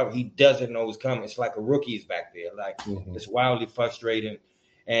know the cover. He doesn't know who's coming. It's like a rookie's back there. Like Mm-hmm. it's wildly frustrating.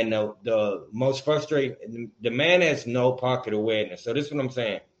 And the most frustrating, the man has no pocket awareness. So this is what I'm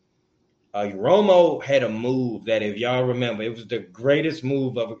saying. Romo had a move that, if y'all remember, it was the greatest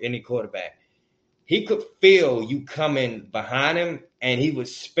move of any quarterback. He could feel you coming behind him, and he would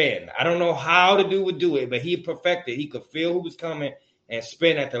spin. I don't know how the dude would do it, but he perfected. He could feel who was coming and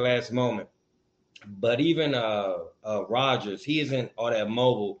spin at the last moment. But even Rodgers, he isn't all that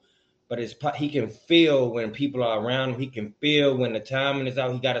mobile, but he can feel when people are around him. He can feel when the timing is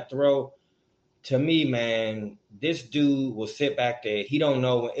out. He got to throw. To me, man, this dude will sit back there. He don't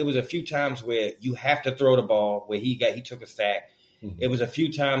know. It was a few times where you have to throw the ball where he took a sack. Mm-hmm. It was a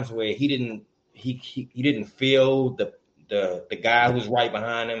few times where he didn't feel the guy who was right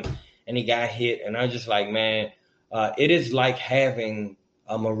behind him, and he got hit. And I was just like, man, it is like having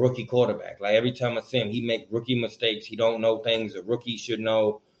a rookie quarterback. Like every time I see him, he make rookie mistakes. He don't know things a rookie should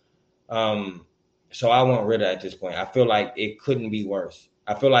know. So I want rid of at this point. I feel like it couldn't be worse.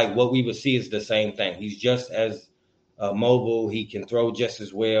 I feel like what we would see is the same thing. He's just as mobile. He can throw just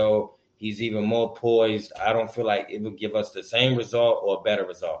as well. He's even more poised. I don't feel like it would give us the same result or a better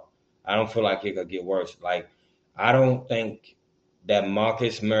result. I don't feel like it could get worse. Like, I don't think that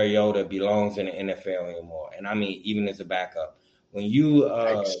Marcus Mariota belongs in the NFL anymore. And I mean, even as a backup. When you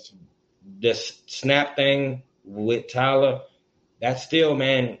this snap thing with Tyler, that still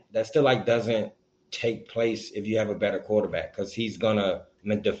like doesn't take place if you have a better quarterback, because he's gonna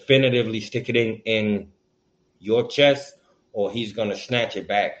definitively stick it in your chest, or he's gonna snatch it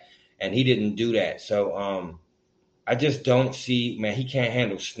back. And he didn't do that. So I just don't see, man, he can't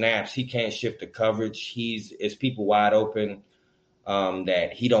handle snaps. He can't shift the coverage. It's people wide open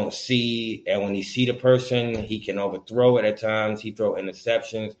that he don't see. And when he see the person, he can overthrow it at times. He throw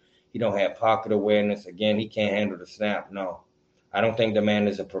interceptions. He don't have pocket awareness. Again, he can't handle the snap. No, I don't think the man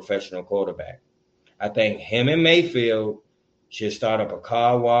is a professional quarterback. I think him and Mayfield should start up a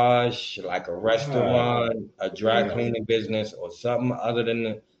car wash, like a restaurant, a dry cleaning business, or something other than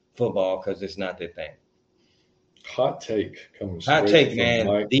the football, because it's not their thing. Hot take coming Hot straight take, from man.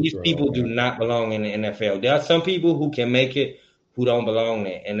 Mike These Groh, people do man. not belong in the NFL. There are some people who can make it who don't belong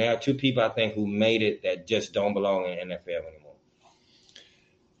there, and there are two people I think who made it that just don't belong in the NFL anymore.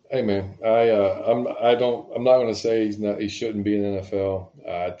 Hey, man, I'm not going to say he shouldn't be in the NFL.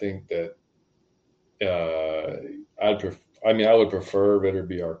 I think that I would prefer Ritter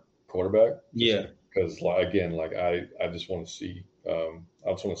be our quarterback, just Yeah. because, like, again, like I just want to see,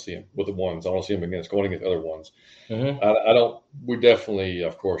 I just want to see him with the ones. I want to see him going against other ones. Mm-hmm. I don't. We definitely,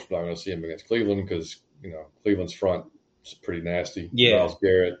 of course, not going to see him against Cleveland, because Cleveland's front is pretty nasty. Yeah. Myles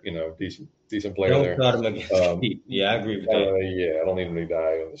Garrett, decent player Don't there. start him against Yeah, I agree with that. Yeah, I don't need him to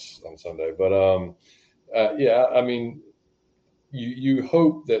die on Sunday, but yeah, I mean, you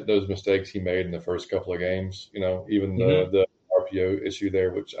hope that those mistakes he made in the first couple of games, even Mm-hmm. the RPO issue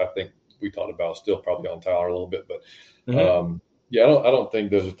there, which I think we talked about, still probably on Tyler a little bit, but Mm-hmm. yeah, I don't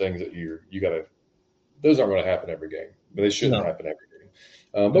think those are things that you got to. Those aren't going to happen every game, but they shouldn't No. happen every game.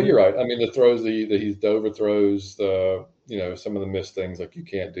 But you're right. I mean, the throws, the overthrows, some of the missed things, like you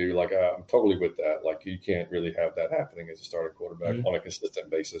can't do. Like I'm totally with that. Like you can't really have that happening as a starting quarterback on a consistent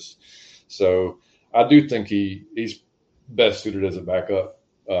basis. So I do think he's best suited as a backup.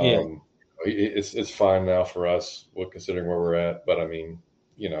 It's fine now for us, considering where we're at. But I mean,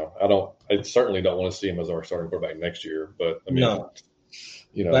 I certainly don't want to see him as our starting quarterback next year. But I mean, no.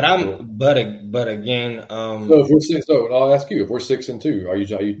 But again, so if we're six, so I'll ask you: if we're 6-2, are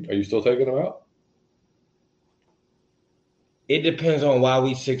you still taking him out? It depends on why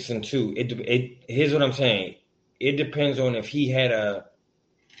we 6-2. Here's what I'm saying. It depends on if he had a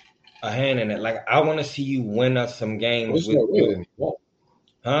hand in it. Like I want to see you win us some games. He won't.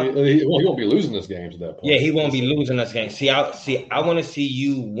 Huh? He won't be losing us games at that point. Yeah, he won't be losing us games. I want to see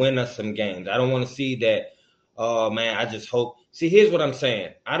you win us some games. I don't want to see that. Oh man, I just hope. See, here's what I'm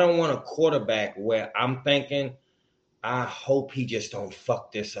saying. I don't want a quarterback where I'm thinking, I hope he just don't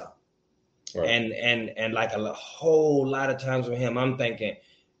fuck this up. Right. And like a whole lot of times with him, I'm thinking,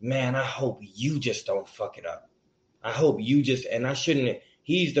 man, I hope you just don't fuck it up. I hope you just, and I shouldn't.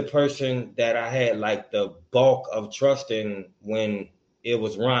 He's the person that I had like the bulk of trust in when it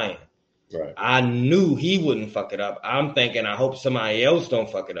was Ryan. Right. I knew he wouldn't fuck it up. I'm thinking, I hope somebody else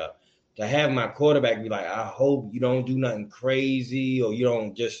don't fuck it up. To have my quarterback be like, I hope you don't do nothing crazy, or you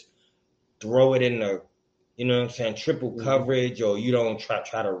don't just throw it in the, triple coverage, or you don't try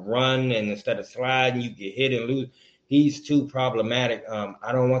to run, and instead of sliding, you get hit and lose. He's too problematic.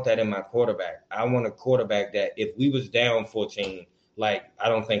 I don't want that in my quarterback. I want a quarterback that if we was down 14, like I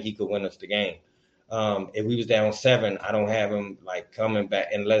don't think he could win us the game. If we was down 7, I don't have him like coming back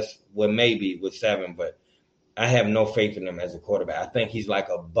unless maybe with 7, but I have no faith in him as a quarterback. I think he's like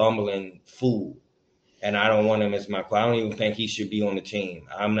a bumbling fool, and I don't want him as my. I don't even think he should be on the team.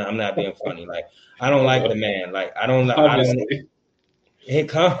 I'm not being funny. Like I don't like the man. Like I don't. Here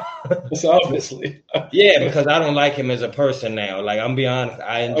come. It's obviously. Yeah, because I don't like him as a person now. Like I'm being honest,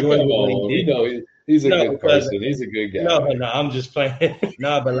 I enjoy what he did. He's a good person. He's a good guy. No, I'm just playing.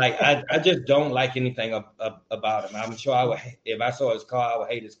 No, but like I just don't like anything about him. I'm sure I would. If I saw his car, I would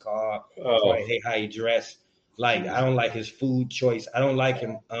hate his car. I hate how he dressed. Like I don't like his food choice. I don't like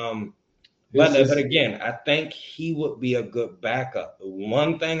him. But again, I think he would be a good backup. The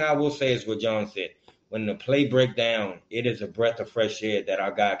one thing I will say is what John said. When the play break down, it is a breath of fresh air that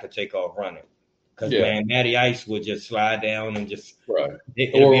our guy could take off running. Because, man, Matty Ice would just slide down and just – right.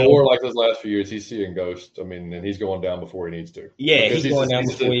 Or like those last few years, he's seeing ghosts. I mean, and he's going down before he needs to. Yeah, he's going down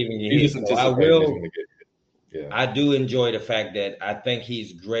before he even gets hit. So I do enjoy the fact that I think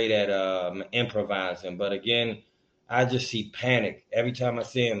he's great at improvising. But, again, I just see panic. Every time I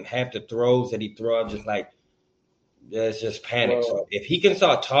see him, half the throws that he throws, I'm just like, there's just panic. Well, so if he can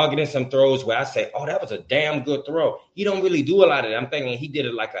start targeting some throws where I say, oh, that was a damn good throw. He don't really do a lot of it. I'm thinking he did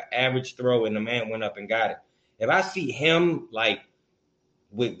it like an average throw and the man went up and got it. If I see him like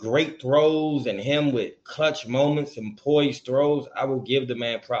with great throws and him with clutch moments and poised throws, I will give the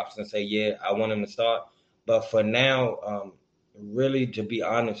man props and say, yeah, I want him to start. But for now, really, to be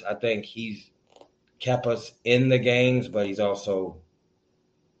honest, I think he's kept us in the games, but he's also,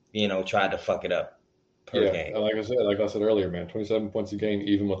 tried to fuck it up. Yeah, like I said earlier, man, 27 points a game,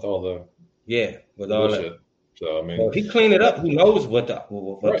 even with all the all that. So I mean, well, if he clean it up, who knows what the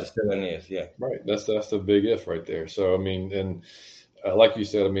ceiling is? Yeah, right. That's the big if right there. So I mean, and like you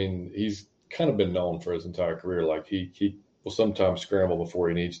said, I mean, he's kind of been known for his entire career. Like he will sometimes scramble before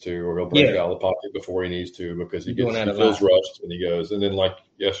he needs to, or he'll break out of the pocket before he needs to because he feels rushed and he goes. And then like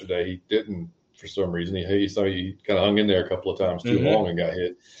yesterday, he didn't for some reason. He kind of hung in there a couple of times too long and got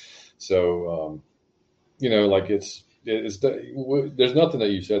hit. So. Like it's there's nothing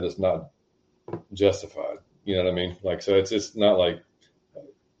that you said that's not justified. You know what I mean? Like, so it's not like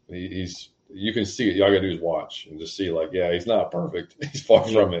you can see it. All you gotta do is watch and just see like, yeah, he's not perfect. He's far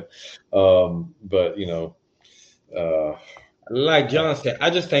from it. But like John said, I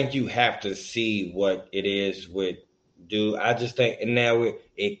just think you have to see what it is with dude. I just think, and now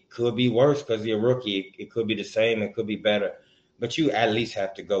it could be worse because you're a rookie. It could be the same. It could be better. But you at least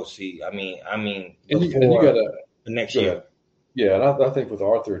have to go see. I mean, before next year. Yeah, and I think with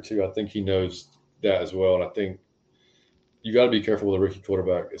Arthur too, I think he knows that as well. And I think you got to be careful with a rookie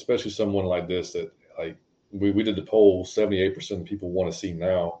quarterback, especially someone like this that like we did the poll. 78% of people want to see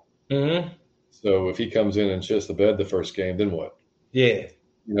now. Mm-hmm. So if he comes in and shits the bed the first game, then what? Yeah,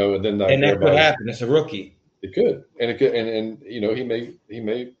 and then and that could happen. It's a rookie. It could, and he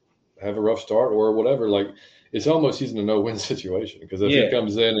may have a rough start or whatever. Like it's almost he's in a no-win situation because if he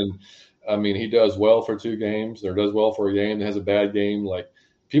comes in and he does well for 2 games or does well for a game and has a bad game, like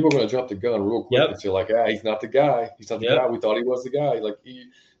people are going to jump the gun real quick and say like, he's not the guy. He's not the guy. We thought he was the guy. Like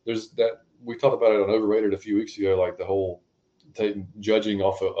there's that. We talked about it on Overrated a few weeks ago. Like the whole judging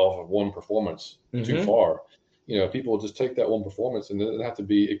off of one performance too far. People just take that one performance and it doesn't have to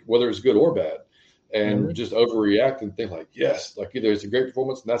be whether it's good or bad, and just overreact and think like, yes, like either it's a great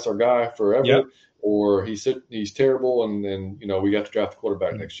performance and that's our guy forever, or he's terrible and then we got to draft the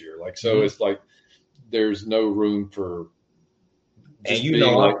quarterback next year. Like so, it's like there's no room for. And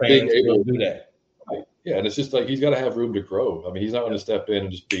our fans will do that. Yeah, and it's just like he's got to have room to grow. I mean, he's not going to step in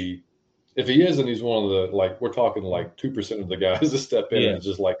and just be. If he is, and he's one of the we're talking 2% of the guys that step in and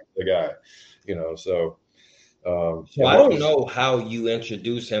just like the guy, So, I don't know how you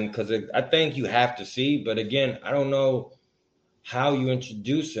introduce him because I think you have to see. But again, I don't know how you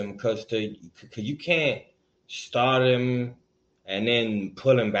introduce him because you can't start him and then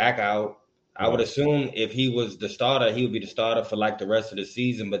pull him back out. I would assume if he was the starter, he would be the starter for the rest of the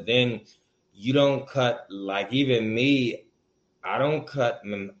season. But then you don't cut even me. I don't cut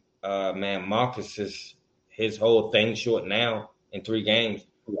Marcus his whole thing short now in 3 games.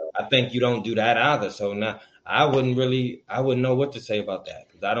 I think you don't do that either. So now I wouldn't know what to say about that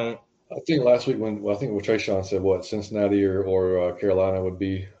because I don't. I think last week when Trayshawn said Cincinnati or Carolina would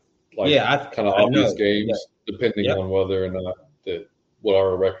be kind of obvious games depending on whether or not that what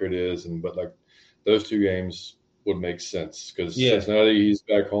our record is but those 2 games would make sense because Cincinnati he's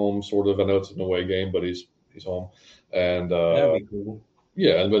back home sort of. I know it's an away game but he's home and that'd be cool.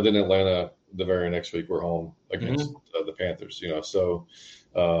 Yeah, but then Atlanta the very next week we're home against the Panthers. So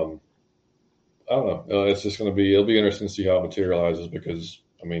I don't know. It's just going to be. It'll be interesting to see how it materializes because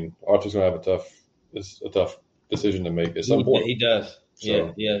Arthur's going to have a tough decision to make at some point. He does.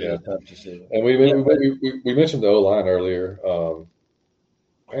 So, a tough decision. And we mentioned the O-line earlier.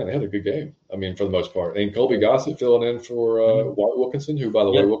 Man, they had a good game. For the most part. And Colby Gossett filling in for Wyatt Wilkinson, who, by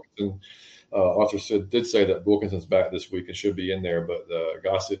the way, Wilkinson, Arthur did say that Wilkinson's back this week and should be in there. But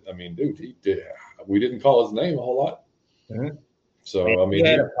Gossett, dude, we didn't call his name a whole lot. Mm-hmm. So he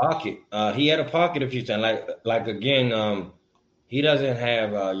had a pocket. He had a pocket a few times. Again, he doesn't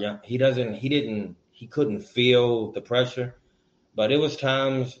have. He couldn't feel the pressure, but it was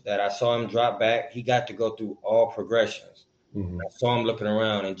times that I saw him drop back. He got to go through all progressions. Mm-hmm. I saw him looking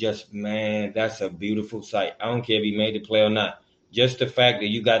around and just, man, that's a beautiful sight. I don't care if he made the play or not. Just the fact that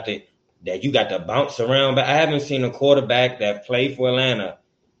you got to bounce around. But I haven't seen a quarterback that played for Atlanta,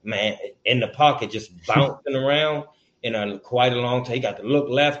 man, in the pocket just bouncing around in quite a long time. He got to look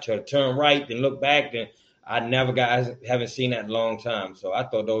left, to turn right, then look back. Then I haven't seen that in a long time. So I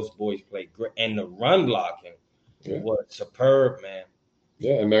thought those boys played great. And the run blocking was superb, man.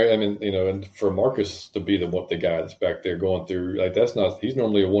 Yeah, and and for Marcus to be the guy that's back there going through, that's not. He's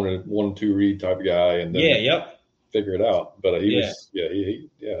normally a 1-2 read type of guy, and then figure it out. But it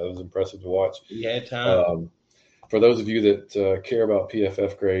was impressive to watch. He had time. For those of you that care about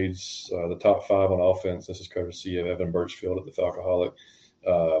PFF grades, the top 5 on offense. This is courtesy of Evan Birchfield at the Falcoholic.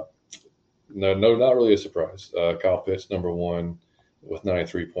 No, not really a surprise. Kyle Pitts, number 1 with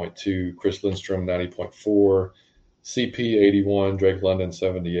 93.2. Chris Lindstrom, 90.4. CP 81, Drake London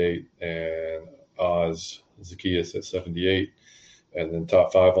 78, and Oz Zacchaeus at 78. And then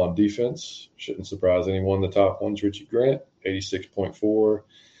top 5 on defense. Shouldn't surprise anyone. The top one's Richie Grant, 86.4.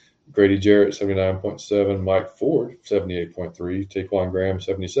 Grady Jarrett, 79.7. Mike Ford, 78.3. Taquan Graham,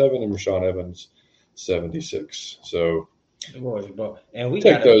 77. And Rashawn Evans, 76. So and we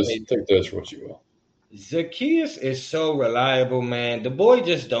take those for what you will. Zacchaeus is so reliable, man. The boy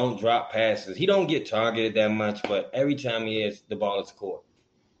just don't drop passes. He don't get targeted that much, but every time he is, the ball is caught.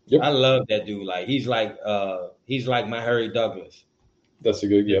 Yep. I love that dude. He's like my Harry Douglas. That's a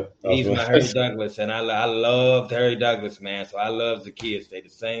good, He's my Harry Douglas, and I loved Harry Douglas, man. So I love Zacchaeus. They the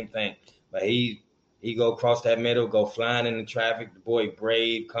same thing, but he go across that middle, go flying in the traffic. The boy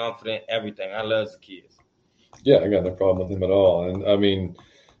brave, confident, everything. I love Zacchaeus. Yeah, I got no problem with him at all, and I'm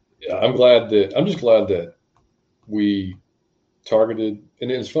just glad that we targeted, and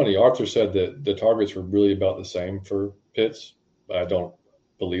it's funny, Arthur said that the targets were really about the same for Pitts. I don't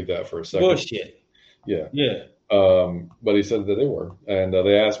believe that for a second. Bullshit. Yeah. But he said that they were, and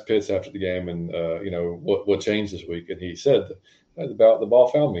they asked Pitts after the game, and what changed this week, and he said the ball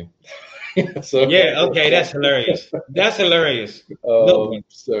found me. So that's hilarious. That's hilarious.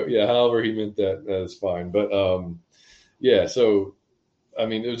 However he meant that's fine, but so.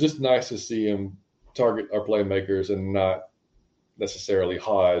 It was just nice to see him target our playmakers and not necessarily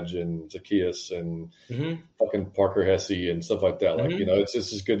Hodge and Zacchaeus and fucking Parker Hesse and stuff like that. It's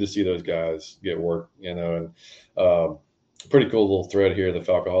just good to see those guys get work, and Pretty cool little thread here. The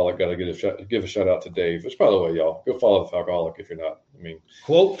Falcoholic, got to give a shout out to Dave. Which, by the way, y'all, go follow the Falcoholic if you're not. I mean,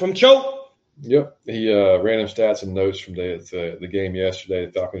 quote from Choke. Yep, he random stats and notes from the game yesterday.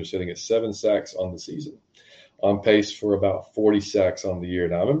 The Falcons are sitting at 7 sacks on the season, on pace for about 40 sacks on the year.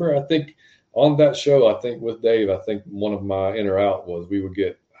 Now, I remember, I think on that show, I think with Dave, I think one of my in or out was we would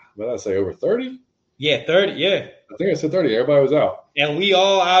get, what did I say, over 30? Yeah, 30. Yeah, I think I said 30. Everybody was out, and we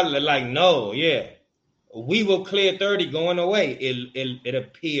all out like, no, yeah. We will clear 30 going away. It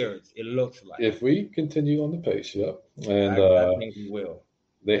appears. It looks like. if we continue on the pace. Yep, and I think we will.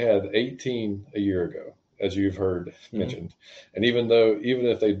 They had 18 a year ago, as you've heard mentioned. Mm-hmm. And even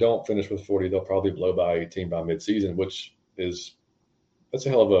if they don't finish with 40, they'll probably blow by 18 by midseason, that's a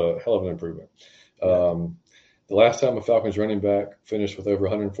hell of an improvement. Yeah. The last time a Falcons running back finished with over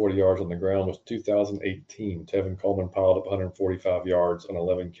 140 yards on the ground was 2018. Tevin Coleman piled up 145 yards on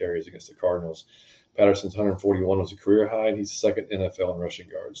 11 carries against the Cardinals. Patterson's 141 was a career high, and he's second NFL in rushing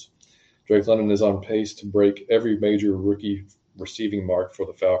yards. Drake London is on pace to break every major rookie receiving mark for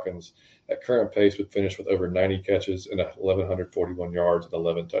the Falcons. At current pace, would finish with over 90 catches and 1,141 yards and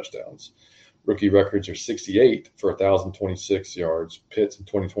 11 touchdowns. Rookie records are 68 for 1,026 yards, Pitts in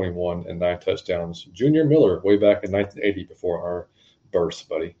 2021, and 9 touchdowns. Junior Miller, way back in 1980, before our birth,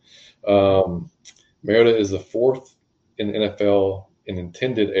 buddy. Mariota is the 4th in the NFL in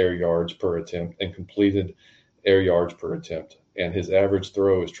intended air yards per attempt and completed air yards per attempt. And his average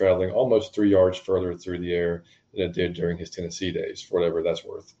throw is traveling almost 3 yards further through the air than it did during his Tennessee days, for whatever that's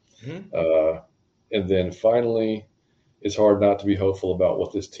worth. Mm-hmm. And then finally, it's hard not to be hopeful about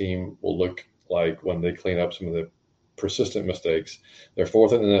what this team will look like when they clean up some of the persistent mistakes. They're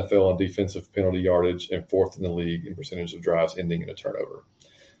 4th in the NFL in defensive penalty yardage and 4th in the league in percentage of drives ending in a turnover.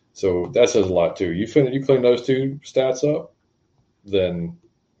 So that says a lot too. You clean those two stats up, then,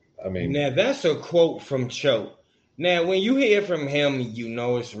 I mean. Now, that's a quote from Choke. Now, when you hear from him, you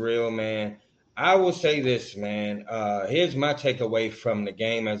know it's real, man. I will say this, man. Here's my takeaway from the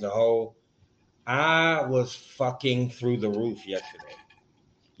game as a whole. I was fucking through the roof yesterday.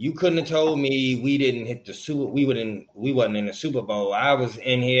 You couldn't have told me we didn't hit the Super. We wasn't in the Super Bowl. I was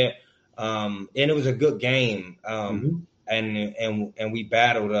in here, and it was a good game. And we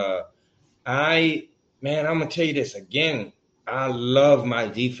battled. I'm gonna tell you this again. I love my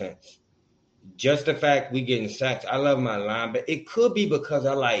defense. Just the fact we getting sacks. I love my line, but it could be because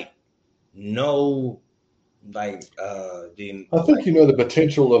I know I think you know the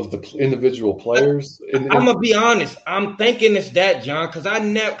potential of the individual players. I'm gonna be honest. I'm thinking it's that, John, because I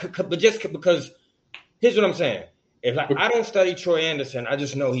never. But just because, here's what I'm saying. If I don't study Troy Anderson, I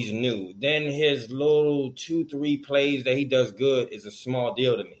just know he's new. Then his little 2-3 plays that he does good is a small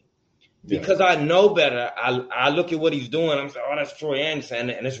deal to me. Because I know better. I look at what he's doing. I'm saying, oh, that's Troy Anderson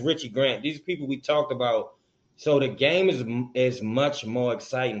and it's Richie Grant. These people we talked about. So the game is much more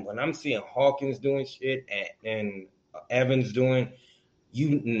exciting when I'm seeing Hawkins doing shit and Evans doing.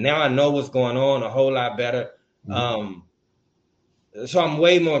 Now I know what's going on a whole lot better. So I'm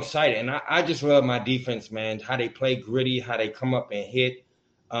way more excited, and I just love my defense, man. How they play gritty, how they come up and hit,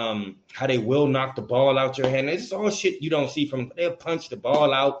 how they will knock the ball out your hand. It's all shit you don't see from. They'll punch the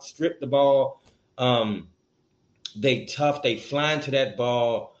ball out, strip the ball. They tough. They fly into that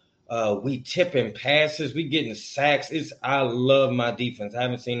ball. We tipping passes. We getting sacks. I love my defense. I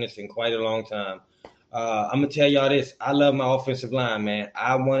haven't seen this in quite a long time. I'm going to tell y'all this. I love my offensive line, man.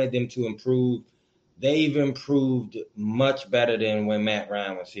 I wanted them to improve. They've improved much better than when Matt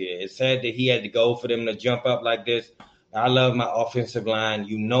Ryan was here. It's sad that he had to go for them to jump up like this. I love my offensive line.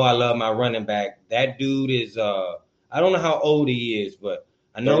 You know I love my running back. That dude is I don't know how old he is, but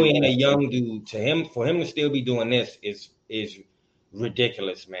I know he ain't a young dude. For him to still be doing this is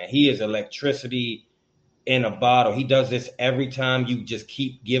ridiculous, man. He is electricity in a bottle. He does this every time. You just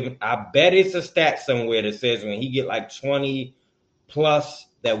keep giving. I bet it's a stat somewhere that says when he get like 20 plus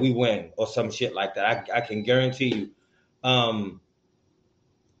that we win or some shit like that. I can guarantee you.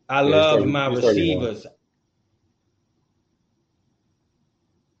 I love my receivers.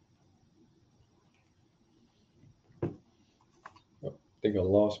 I think I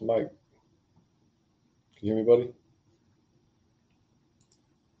lost Mike. Can you hear me, buddy?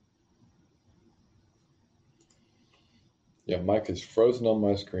 Yeah, Mike is frozen on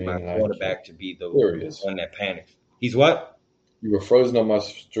my screen. My quarterback to be the one that panics. He's what? You were frozen on my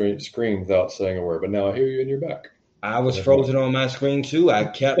screen without saying a word, but now I hear you and you're back. I was frozen on my screen too. I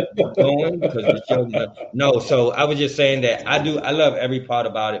kept going because the show. No, so I was just saying that I love every part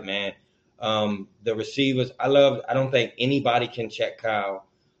about it, man. The receivers, I don't think anybody can check Kyle.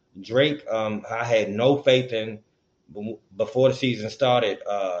 Drake, I had no faith in before the season started.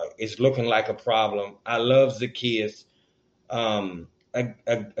 It's looking like a problem. I love Zacchaeus.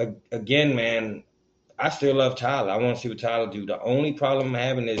 Again, man, I still love Tyler. I want to see what Tyler do. The only problem I'm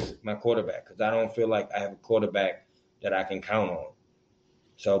having is my quarterback because I don't feel like I have a quarterback that I can count on.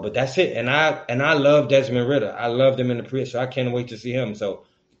 So, but that's it. And I love Desmond Ridder. I loved him in the pre, so I can't wait to see him. So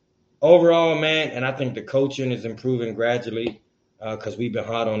overall, man, and I think the coaching is improving gradually because we've been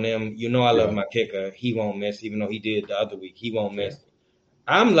hard on them. You know, I love my kicker. He won't miss, even though he did the other week. He won't miss.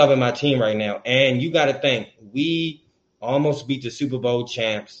 I'm loving my team right now. And you got to think, we almost beat the Super Bowl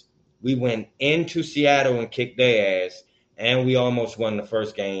champs. We went into Seattle and kicked their ass, and we almost won the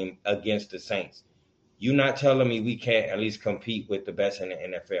first game against the Saints. You're not telling me we can't at least compete with the best in the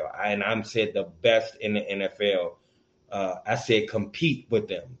NFL. I'm said the best in the NFL. I said compete with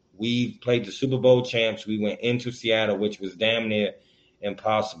them. We played the Super Bowl champs. We went into Seattle, which was damn near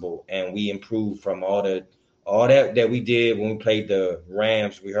impossible, and we improved from all that we did when we played the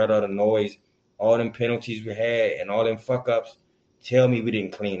Rams. We heard all the noise, all them penalties we had, and all them fuck ups. Tell me we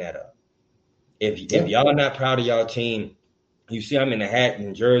didn't clean that up. If y'all not proud of y'all team, you see I'm in the hat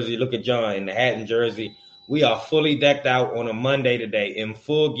and jersey. Look at John in the hat and jersey. We are fully decked out on a Monday today in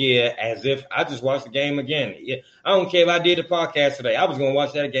full gear as if I just watched the game again. I don't care if I did the podcast today. I was going to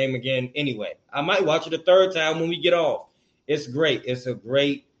watch that game again anyway. I might watch it a third time when we get off. It's great. It's a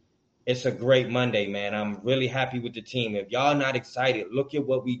great Monday, man. I'm really happy with the team. If y'all not excited, look at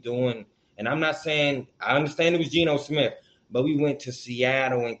what we doing. And I'm not saying – I understand it was Geno Smith, but we went to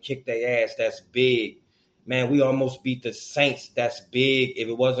Seattle and kicked their ass. That's big. Man, we almost beat the Saints. That's big. If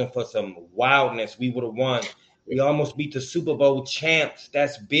it wasn't for some wildness, we would have won. We almost beat the Super Bowl champs.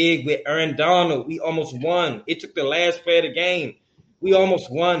 That's big with Aaron Donald. We almost won. It took the last play of the game. We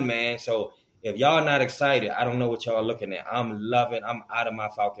almost won, man. So if y'all not excited, I don't know what y'all looking at. I'm loving. I'm out of my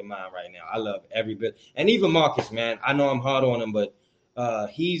Falcon mind right now. I love every bit. And even Marcus, man. I know I'm hard on him, but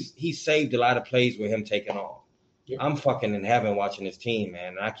he's saved a lot of plays with him taking off. Yeah. I'm fucking in heaven watching this team,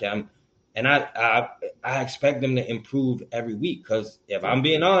 man. I expect them to improve every week because if I'm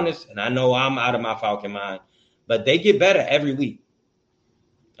being honest, and I know I'm out of my Falcon mind, but they get better every week.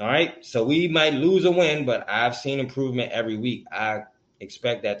 All right? So we might lose or win, but I've seen improvement every week. I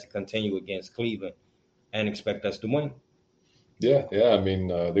expect that to continue against Cleveland and expect us to win. Yeah. I mean,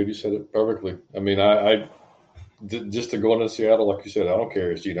 dude, you said it perfectly. I mean, I just to go into Seattle, like you said, I don't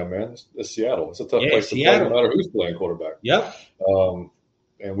care. It's Geno, man. It's Seattle. It's a tough place to play no matter who's playing quarterback. Yep.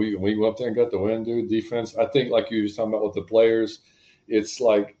 And we went up there and got the win, dude. Defense, I think, like you were talking about with the players, it's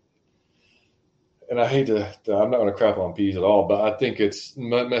like, and I hate to I'm not going to crap on Pease at all, but I think it's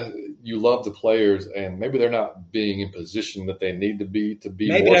you love the players, and maybe they're not being in position that they need to be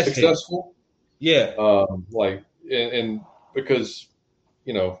maybe more successful. It. Yeah. And because,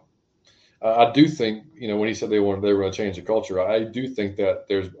 you know, I do think, you know, when he said they were going to change the culture, I do think that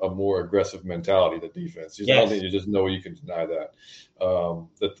there's a more aggressive mentality to defense. I don't think there's no way you can deny that.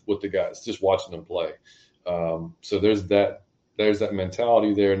 That with the guys, just watching them play. So there's that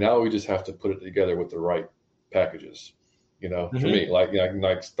mentality there. Now we just have to put it together with the right packages. You know, for me,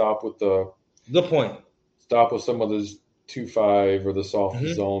 like stop with the good point. Stop with some of those 2-5 or the soft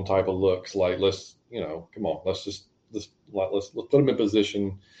zone type of looks. Like let's, you know, come on, let's put them in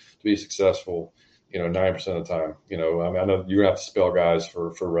position to be successful, you know, 9% of the time. You know, I mean, I know you're gonna have to spell guys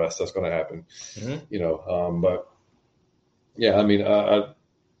for rest. That's going to happen. You know, but yeah, I mean,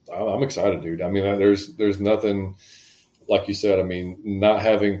 I'm excited, dude. I mean, there's nothing, like you said. I mean, not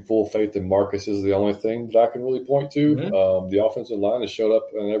having full faith in Marcus is the only thing that I can really point to. The offensive line has showed up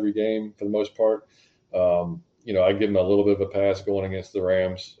in every game for the most part. You know, I give them a little bit of a pass going against the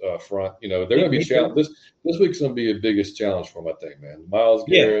Rams front. You know, they're going to be challenged. This week's going to be the biggest challenge for them, I think, man. Myles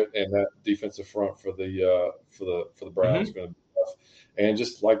Garrett and that defensive front for the Browns is going to be tough. And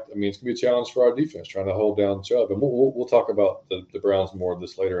just like, I mean, it's going to be a challenge for our defense trying to hold down Chubb. And we'll talk about the Browns more of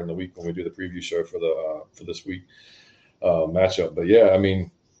this later in the week when we do the preview show for this week matchup. But yeah, I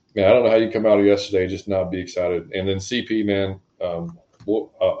mean, man, I don't know how you come out of yesterday just not be excited. And then CP, man.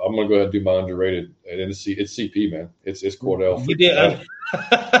 I'm gonna go ahead and do my underrated, and it's CP, man. It's Cordell. You did.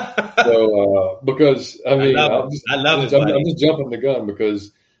 So because I mean, I'm just jumping the gun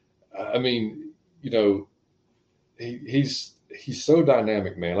because I mean, you know, he's so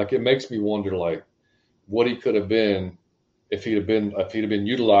dynamic, man. Like it makes me wonder, like what he could have been if he'd have been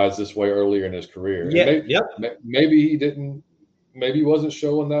utilized this way earlier in his career. Maybe he didn't. Maybe he wasn't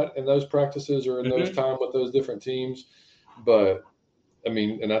showing that in those practices or in those time with those different teams, but. I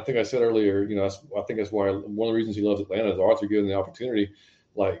mean, and I think I said earlier, you know, I think that's why one of the reasons he loves Atlanta is Arthur giving the opportunity.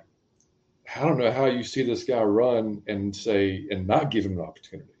 Like, I don't know how you see this guy run and not give him an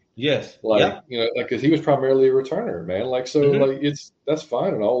opportunity. Yes. Like, Yep. like, because he was primarily a returner, man. Like, so, Hmm. like, that's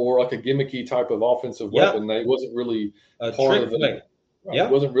fine and all, or like a gimmicky type of offensive Yep. weapon. That wasn't really A part of trick the, play. right,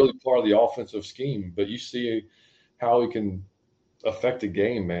 Yep. wasn't really part of the offensive scheme. But you see how he can affect a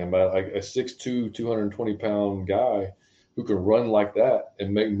game, man, by like a 6'2", 220-pound guy who can run like that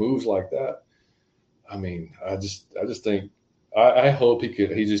and make moves like that. I mean, I just think I hope he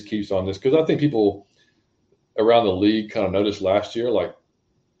just keeps on this, because I think people around the league kind of noticed last year, like,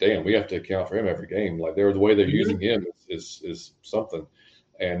 damn, we have to account for him every game. Like, the way they're using Hmm. him is something.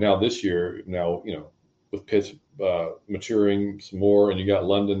 And now this year, with Pitts maturing some more, and you got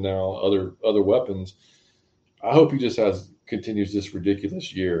London now, other weapons. I hope he just continues this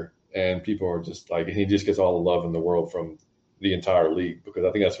ridiculous year, and people are just like, and he just gets all the love in the world from the entire league, because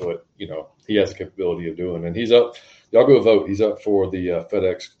I think that's what he has the capability of doing. And he's up. Y'all go vote. He's up for the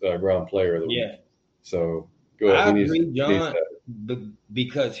FedEx Ground Player of the Yeah. Week. So go ahead. I He needs agree, needs John, that.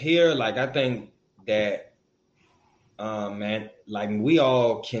 because here, like, I think that, man, like, we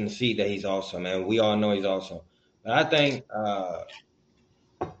all can see that he's awesome, man. We all know he's awesome. But I think,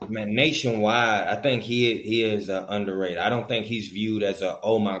 man, nationwide, I think he is underrated. I don't think he's viewed as a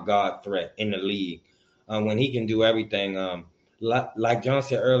oh my god threat in the league when he can do everything. Like John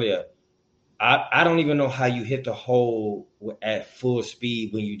said earlier, I don't even know how you hit the hole at full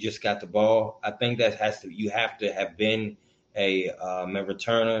speed when you just got the ball. I think you have to have been a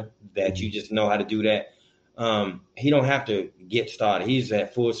returner that you Mhm. just know how to do that. He don't have to get started. He's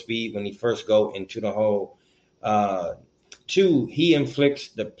at full speed when he first go into the hole. Uh, Two, he inflicts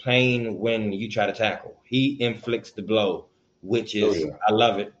the pain when you try to tackle. He inflicts the blow, which Oh is yeah. I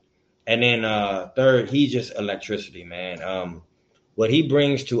love it. And then third, he's just electricity, man. What he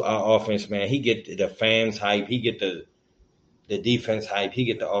brings to our offense, man, he get the fans hype, he get the defense hype, he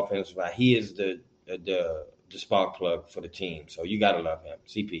get the offense right. He is the spark plug for the team. So you gotta love him,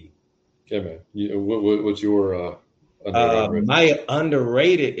 CP. Yeah, man. What's your underrated overrated? My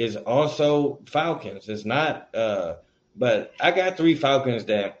underrated is also Falcons. It's not, but I got three Falcons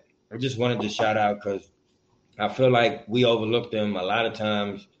that I just wanted to shout out because I feel like we overlook them a lot of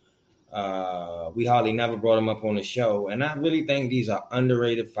times. We hardly never brought them up on the show, and I really think these are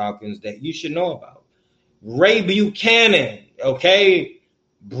underrated Falcons that you should know about. Ray Buchanan, okay,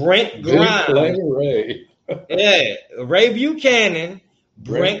 Brent Big play, Grimes, Ray. yeah, Ray Buchanan,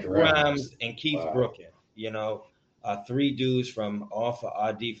 Brent Brent Grimes, Grimes. and Keith Wow. Brooken. Three dudes from off of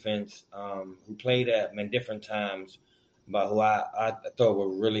our defense who played at different times, but who I thought were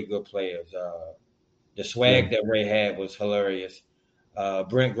really good players. The Yeah. swag that Ray had was hilarious.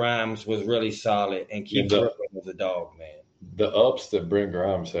 Brent Grimes was really solid, and Yeah. Keith Brooken was a dog, man. The ups that Brent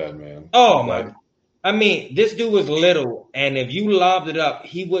Grimes had, man. Oh Like, my! I mean, this dude was little, and if you lobbed it up,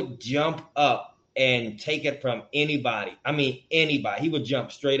 he would jump up and take it from anybody. I mean, anybody. He would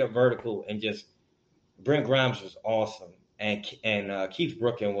jump straight up vertical and just. Brent Grimes was awesome, and Keith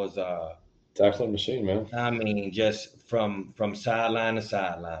Brooken was. tackling machine, man. I mean, just from sideline to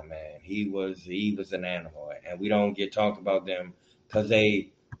sideline, man. He was an animal, and we don't get talked about them because they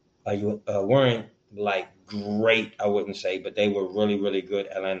weren't like great. I wouldn't say, but they were really really good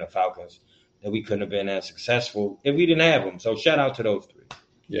Atlanta Falcons. That we couldn't have been as successful if we didn't have them. So shout out to those three.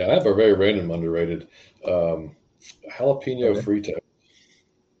 Yeah, I have a very random underrated um, jalapeno Okay. Fritos.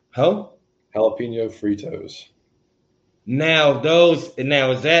 Huh? Jalapeno Fritos. Now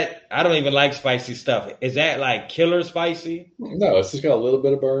is that I don't even like spicy stuff. Is that like killer spicy? No, it's just got a little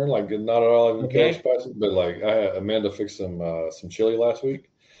bit of burn, like not at all even killer Okay. spicy, but like Amanda fixed some chili last week.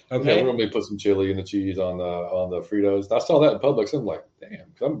 We Okay. normally put some chili and the cheese on the Fritos. And I saw that in Publix. So I'm like,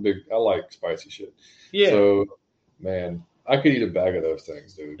 damn, 'cause I like spicy shit. Yeah, So, man, I could eat a bag of those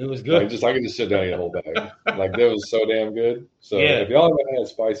things, dude. it was Like, good. I could just sit down and eat a whole bag. Like, that was so damn good. So Yeah. if y'all haven't had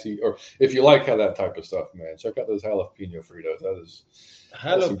spicy, or if you like how that type of stuff, man, check out those jalapeno Fritos.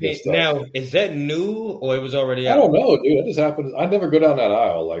 That's some good Jalapeno. stuff. Now, is that new or it was already I don't out? know, dude. It just happens. I never go down that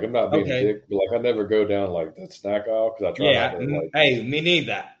aisle. Like, I'm not being a Okay. dick, but like, I never go down like the snack aisle, because I try not Yeah. to like. Hey, me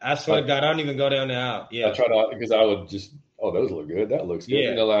neither. I swear to I, God, I don't even go down the aisle. I Yeah. try not, because I would just, oh, those look good. That looks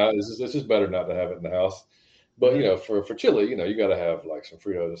good. Yeah. Like, it's just better not to have it in the house. But Hmm. for chili, you got to have like some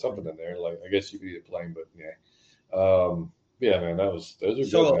Fritos or something in there. Like, I guess you could eat it plain, but yeah. Yeah, man, those are good,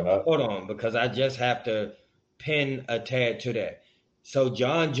 So man. hold on, because I just have to pin a tag to that. So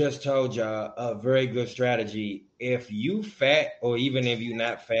John just told y'all a very good strategy. If you fat, or even if you're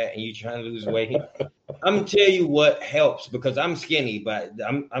not fat and you trying to lose weight, I'm gonna tell you what helps because I'm skinny, but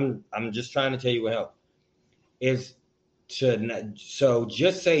I'm just trying to tell you what helps is so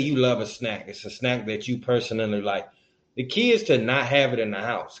just say you love a snack. It's a snack that you personally like. The key is to not have it in the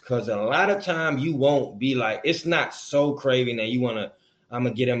house because a lot of time you won't be like it's not so craving that you want to. I'm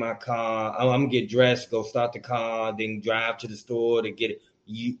gonna get in my car. I'm gonna get dressed, go start the car, then drive to the store to get it.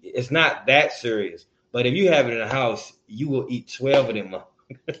 It's not that serious. But if you have it in the house, you will eat 12 of them.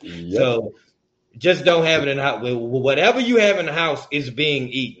 Yep. So just don't have it in the house. Whatever you have in the house is being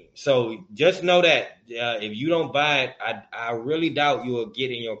eaten. So just know that if you don't buy it, I really doubt you will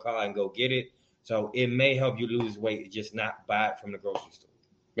get in your car and go get it. So it may help you lose weight, just not buy it from the grocery store.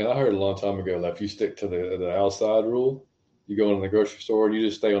 Man, I heard a long time ago that if you stick to the outside rule, you go in the grocery store and you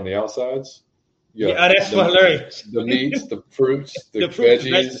just stay on the outsides. Yeah, that's hilarious. The meats, the fruits, the fruits,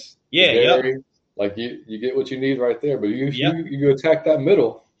 veggies, the dairy. Like you get what you need right there. But you go attack that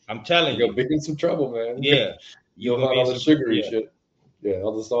middle. I'm telling you'll be in some trouble, man. Yeah. You'll find all the sugary shit. Yeah,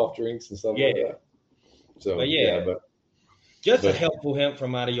 all the soft drinks and stuff like that. So but just a helpful hint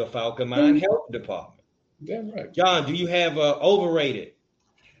from out of your Falcon Mind Health Department. Damn right. John, do you have overrated?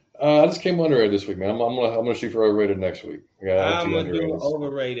 I just came underrated this week, man. I'm gonna shoot for overrated next week. I'm gonna do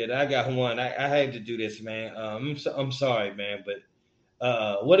overrated. I got one. I have to do this, man. I'm sorry, man, but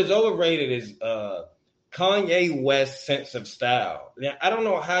what is overrated is Kanye West's sense of style. Now, I don't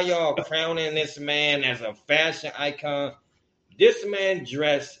know how y'all crowning this man as a fashion icon. This man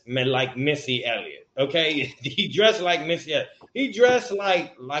dressed like Missy Elliott. Okay, he dressed like Missy Elliott. He dressed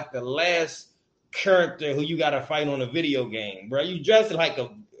like the last character who you got to fight on a video game, bro. He dressed like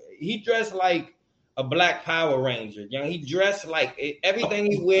a Black Power Ranger. You know, he dressed like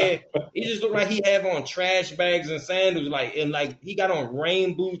everything he wear. He just looked like he have on trash bags and sandals, and he got on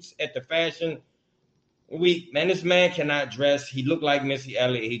rain boots at the fashion week. Man, this man cannot dress. He looked like Missy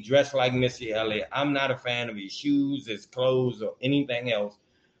Elliott. He dressed like Missy Elliott. I'm not a fan of his shoes, his clothes, or anything else.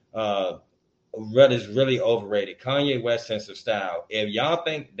 Red is really overrated. Kanye West's sense of style. If y'all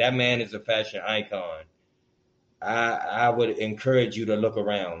think that man is a fashion icon, I would encourage you to look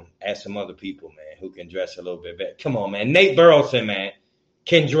around at some other people, man, who can dress a little bit better. Come on, man. Nate Burleson, man,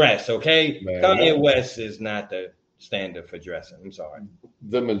 can dress, okay? Man, Kanye West is not the standard for dressing. I'm sorry.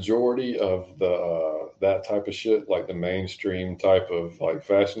 The majority of that type of shit, like the mainstream type of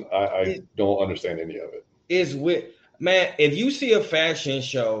fashion, I don't understand any of it. It's weird. Man, if you see a fashion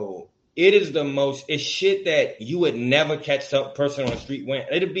show, it's shit that you would never catch some person on the street wearing.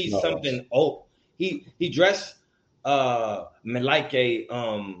 It'd be something old. He dressed like a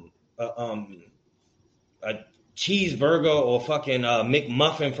cheeseburger or fucking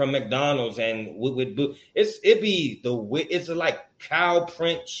McMuffin from McDonald's, and it's like cow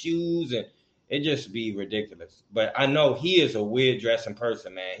print shoes, and it just be ridiculous. But I know he is a weird dressing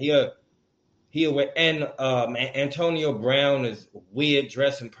person, man. And Antonio Brown is a weird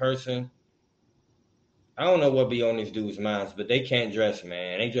dressing person. I don't know what be on these dudes' minds, but they can't dress,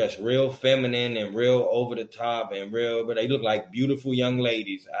 man. They dress real feminine and real over the top and but they look like beautiful young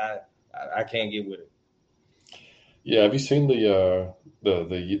ladies. I can't get with it. Yeah, have you seen the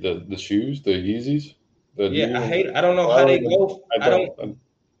shoes, the Yeezys? I hate it. I don't know how they go.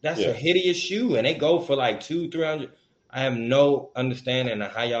 That's a hideous shoe, and they go for like $200-$300. I have no understanding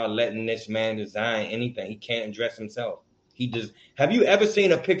of how y'all letting this man design anything. He can't dress himself. Have you ever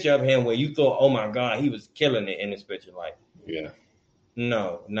seen a picture of him where you thought, oh my God, he was killing it in this picture? Yeah.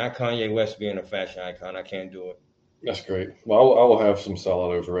 No, not Kanye West being a fashion icon. I can't do it. That's great. Well, I will have some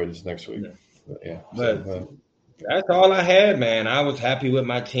solid overrated next week. But that's all I had, man. I was happy with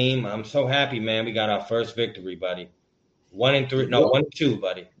my team. I'm so happy, man. We got our first victory, buddy. 1-3. No, 1-2,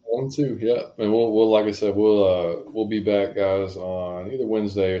 buddy. 1-2, yeah. And we'll like I said, we'll be back, guys, on either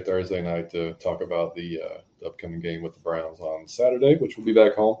Wednesday or Thursday night to talk about the upcoming game with the Browns on Saturday, which will be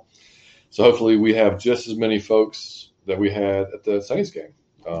back home. So hopefully we have just as many folks that we had at the Saints game,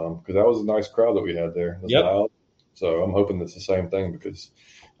 because that was a nice crowd that we had there. It was loud. So I'm hoping it's the same thing because,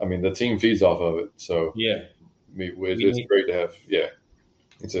 I mean, the team feeds off of it. So it's great to have. Yeah,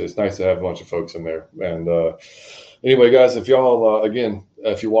 it's nice to have a bunch of folks in there. And anyway, guys, if y'all again,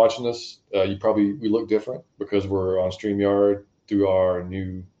 if you're watching us, we look different because we're on StreamYard through our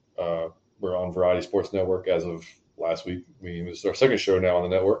new. We're on Variety Sports Network as of last week. It's our second show now on the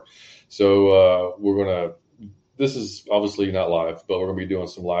network. So this is obviously not live, but we're going to be doing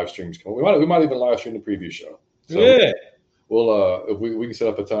some live streams. We might even live stream the preview show. So we'll if we can set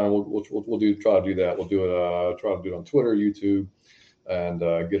up a time, we'll try to do that. We'll do it. Try to do it on Twitter, YouTube, and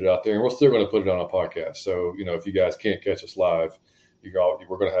get it out there. And we're still going to put it on a podcast. So if you guys can't catch us live, we're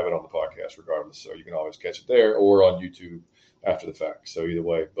going to have it on the podcast regardless. So you can always catch it there or on YouTube after the fact. So either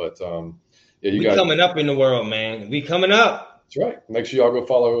way, but you guys coming up in the world, man. We coming up. That's right. Make sure y'all go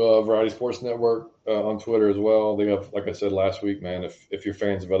follow Variety Sports Network on Twitter as well. They have, like I said last week, man. If you're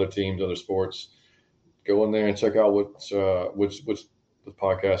fans of other teams, other sports, go in there and check out which the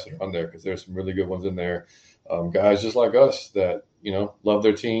podcasts are on there because there's some really good ones in there. guys just like us that love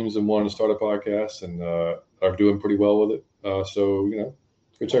their teams and want to start a podcast and are doing pretty well with it. So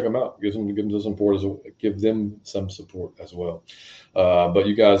go check them out. Give them some support as well. But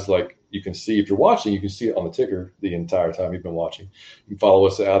you guys, like, you can see, if you're watching, you can see it on the ticker the entire time you've been watching. You can follow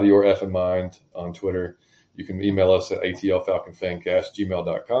us at Out of Your Effing Mind on Twitter. You can email us at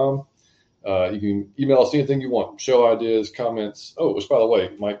atlfalconfancast@gmail.com. You can email us anything you want, show ideas, comments. Oh, which, by the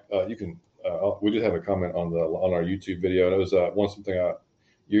way, Mike, you can. We did have a comment on our YouTube video, and it was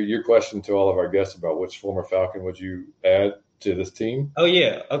your question to all of our guests about which former Falcon would you add to this team. Oh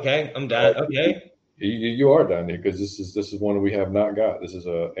yeah, okay, I'm done. Okay, you are done, because this is one we have not got. This is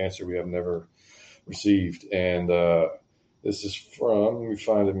an answer we have never received, and this is from, let me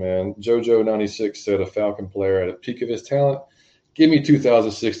find it, man. JoJo96 said, a Falcon player at a peak of his talent. Give me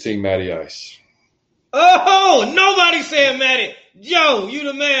 2016 Matty Ice. Oh, nobody said Matty. Joe, you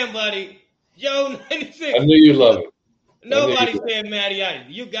the man, buddy. Joe 96. I knew you'd love it. Nobody said Matty Ice.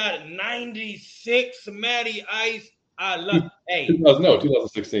 You got 96 Matty Ice. I love it. Hey.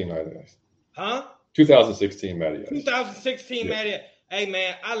 2016 Matty Ice. Huh? 2016 Matty Ice. 2016 Matty Ice. Hey,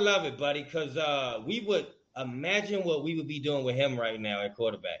 man, I love it, buddy, because we would imagine what we would be doing with him right now at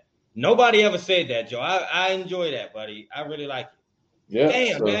quarterback. Nobody ever said that, Joe. I enjoy that, buddy. I really like it. Yeah.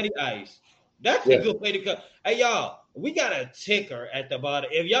 Damn, Matty Ice. That's a good way to go. Hey, y'all, we got a ticker at the bottom.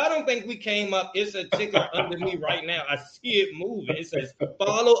 If y'all don't think we came up, it's a ticker under me right now. I see it moving. It says,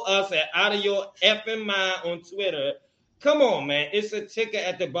 follow us at Out of Your Effing Mind on Twitter. Come on, man. It's a ticker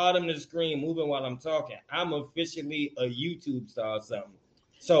at the bottom of the screen moving while I'm talking. I'm officially a YouTube star or something.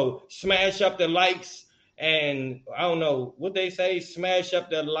 So smash up the likes. And I don't know what they say. Smash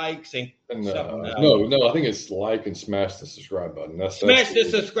up the likes and no. I think it's like and smash the subscribe button. Smash the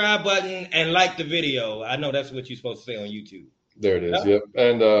subscribe button and like the video. I know that's what you're supposed to say on YouTube. There it is. Yep.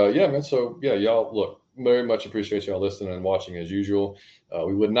 And man. So y'all, look, very much appreciate y'all listening and watching as usual.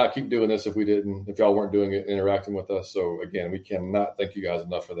 We would not keep doing this if y'all weren't doing it, interacting with us. So again, we cannot thank you guys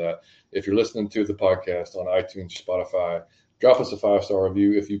enough for that. If you're listening to the podcast on iTunes, Spotify, drop us a 5-star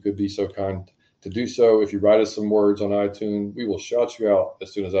review if you could be so kind to do so. If you write us some words on iTunes, we will shout you out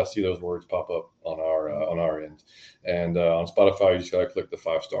as soon as I see those words pop up on our end. And on Spotify, you just gotta click the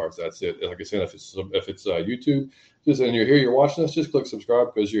 5 stars. That's it. Like I said, if it's YouTube, and you're here, you're watching us, just click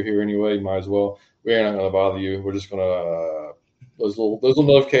subscribe, because you're here anyway. You might as well. We're not gonna bother you. We're just gonna those little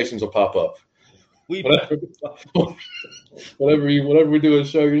notifications will pop up. Whatever we do in the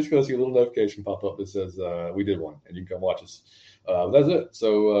show, you're just gonna see a little notification pop up that says we did one, and you can come watch us. That's it.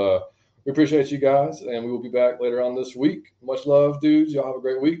 So. We appreciate you guys, and we will be back later on this week. Much love, dudes. Y'all have a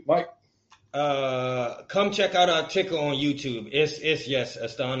great week. Mike? Come check out our ticker on YouTube. It's yes,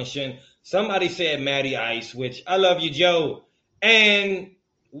 astonishing. Somebody said Matty Ice, which I love you, Joe. And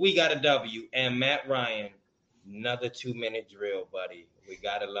we got a W. And Matt Ryan, another 2-minute drill, buddy. We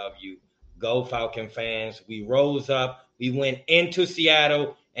got to love you. Go Falcon fans. We rose up. We went into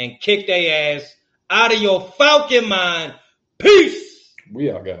Seattle and kicked their ass out of your Falcon mind. Peace.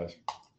 We out, guys.